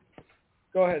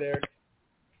 Go ahead, Eric.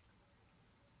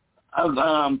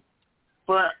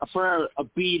 For a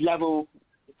B-level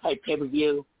type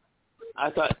pay-per-view,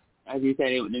 I thought, as you said,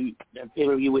 the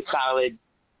pay-per-view was solid.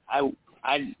 I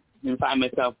didn't find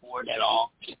myself bored at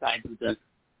all, besides the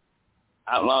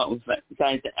Outlaw,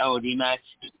 besides the LOD match.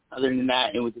 Other than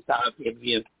that, it was a solid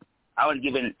pay-per-view. I would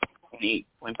give it an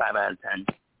 8.5 out of 10.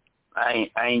 I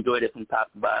enjoyed it from top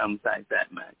to bottom besides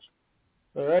that match.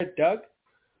 All right, Doug?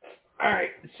 All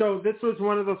right, so this was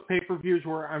one of those pay-per-views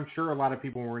where I'm sure a lot of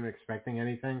people weren't expecting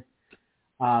anything,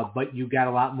 but you got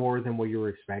a lot more than what you were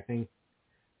expecting.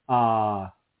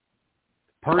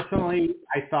 Personally,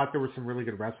 I thought there was some really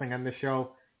good wrestling on this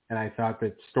show, and I thought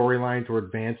that storylines were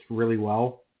advanced really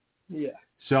well. Yeah.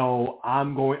 So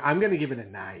I'm going to give it a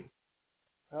 9.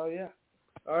 Oh, yeah.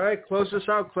 All right, close us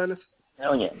out, Clennis.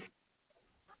 Hell yeah.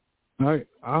 All right,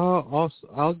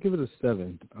 I'll give it a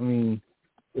 7. I mean,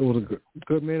 it was a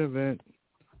good main event.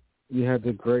 You had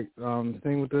the great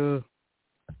thing with the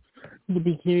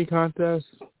bikini contest.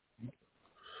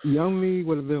 Young me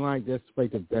would have been like, that's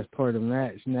like the best part of the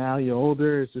match. Now you're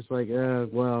older, it's just like,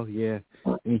 well, yeah,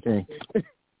 anything.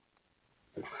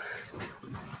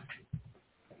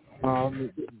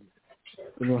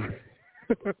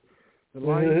 The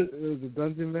line, it was a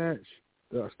dungeon match,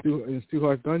 in Stu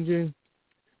Hart's dungeon.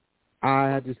 I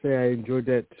have to say I enjoyed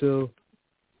that too.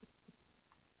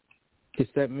 His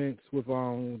segments with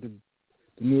the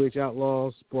New Age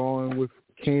Outlaws brawling with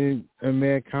Kane and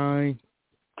Mankind.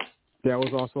 That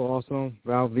was also awesome.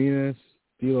 Val Venus,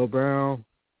 D'Lo Brown,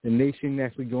 the Nation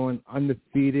actually going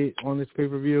undefeated on this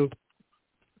pay-per-view.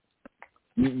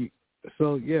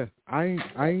 So, yeah, I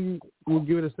will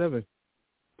give it a 7.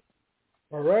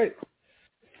 All right.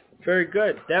 Very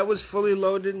good. That was Fully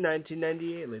Loaded in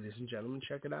 1998, ladies and gentlemen.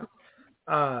 Check it out.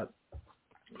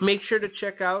 Make sure to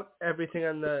check out everything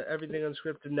on the Everything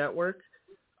Unscripted Network.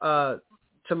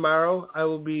 Tomorrow I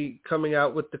will be coming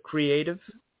out with The Creative.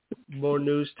 More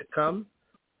news to come.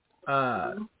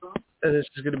 And this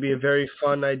is going to be a very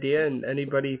fun idea, and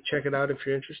anybody check it out if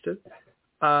you're interested.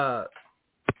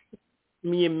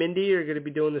 Me and Mindy are going to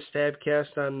be doing the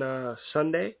Stabcast on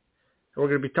Sunday. And we're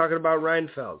going to be talking about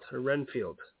Renfield.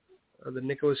 the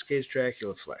Nicolas Cage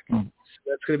Dracula flick. So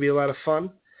that's going to be a lot of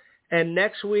fun. And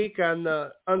next week on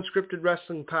the Unscripted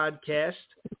Wrestling Podcast,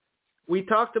 we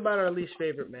talked about our least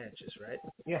favorite matches, right?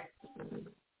 Yeah.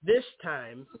 This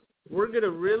time, we're going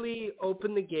to really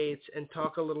open the gates and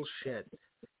talk a little shit.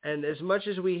 And as much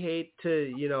as we hate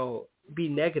to, be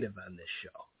negative on this show,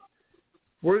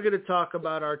 we're going to talk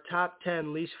about our top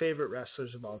 10 least favorite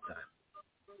wrestlers of all time.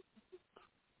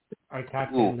 Our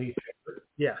top 10 least favorite?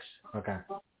 Yes. Okay.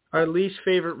 Our least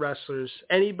favorite wrestlers,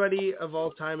 anybody of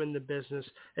all time in the business.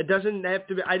 It doesn't have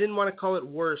to be, I didn't want to call it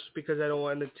worst because I don't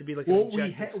want it to be like an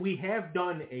objective. We have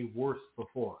done a worst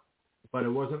before, but it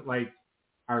wasn't like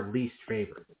our least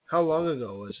favorite. How long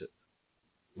ago was it?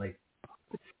 Like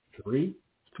 3?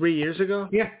 3 years ago?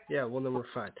 Yeah. Yeah, well, then we're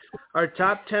fine. Our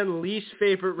top 10 least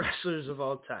favorite wrestlers of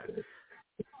all time.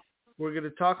 We're going to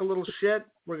talk a little shit.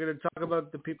 We're going to talk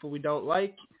about the people we don't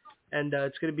like, and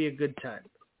it's going to be a good time.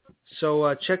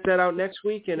 So check that out next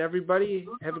week, and everybody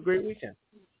have a great weekend.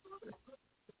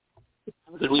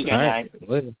 Have a good weekend, guys.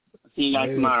 Later. See you guys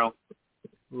tomorrow.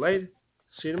 Later.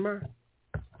 See you tomorrow.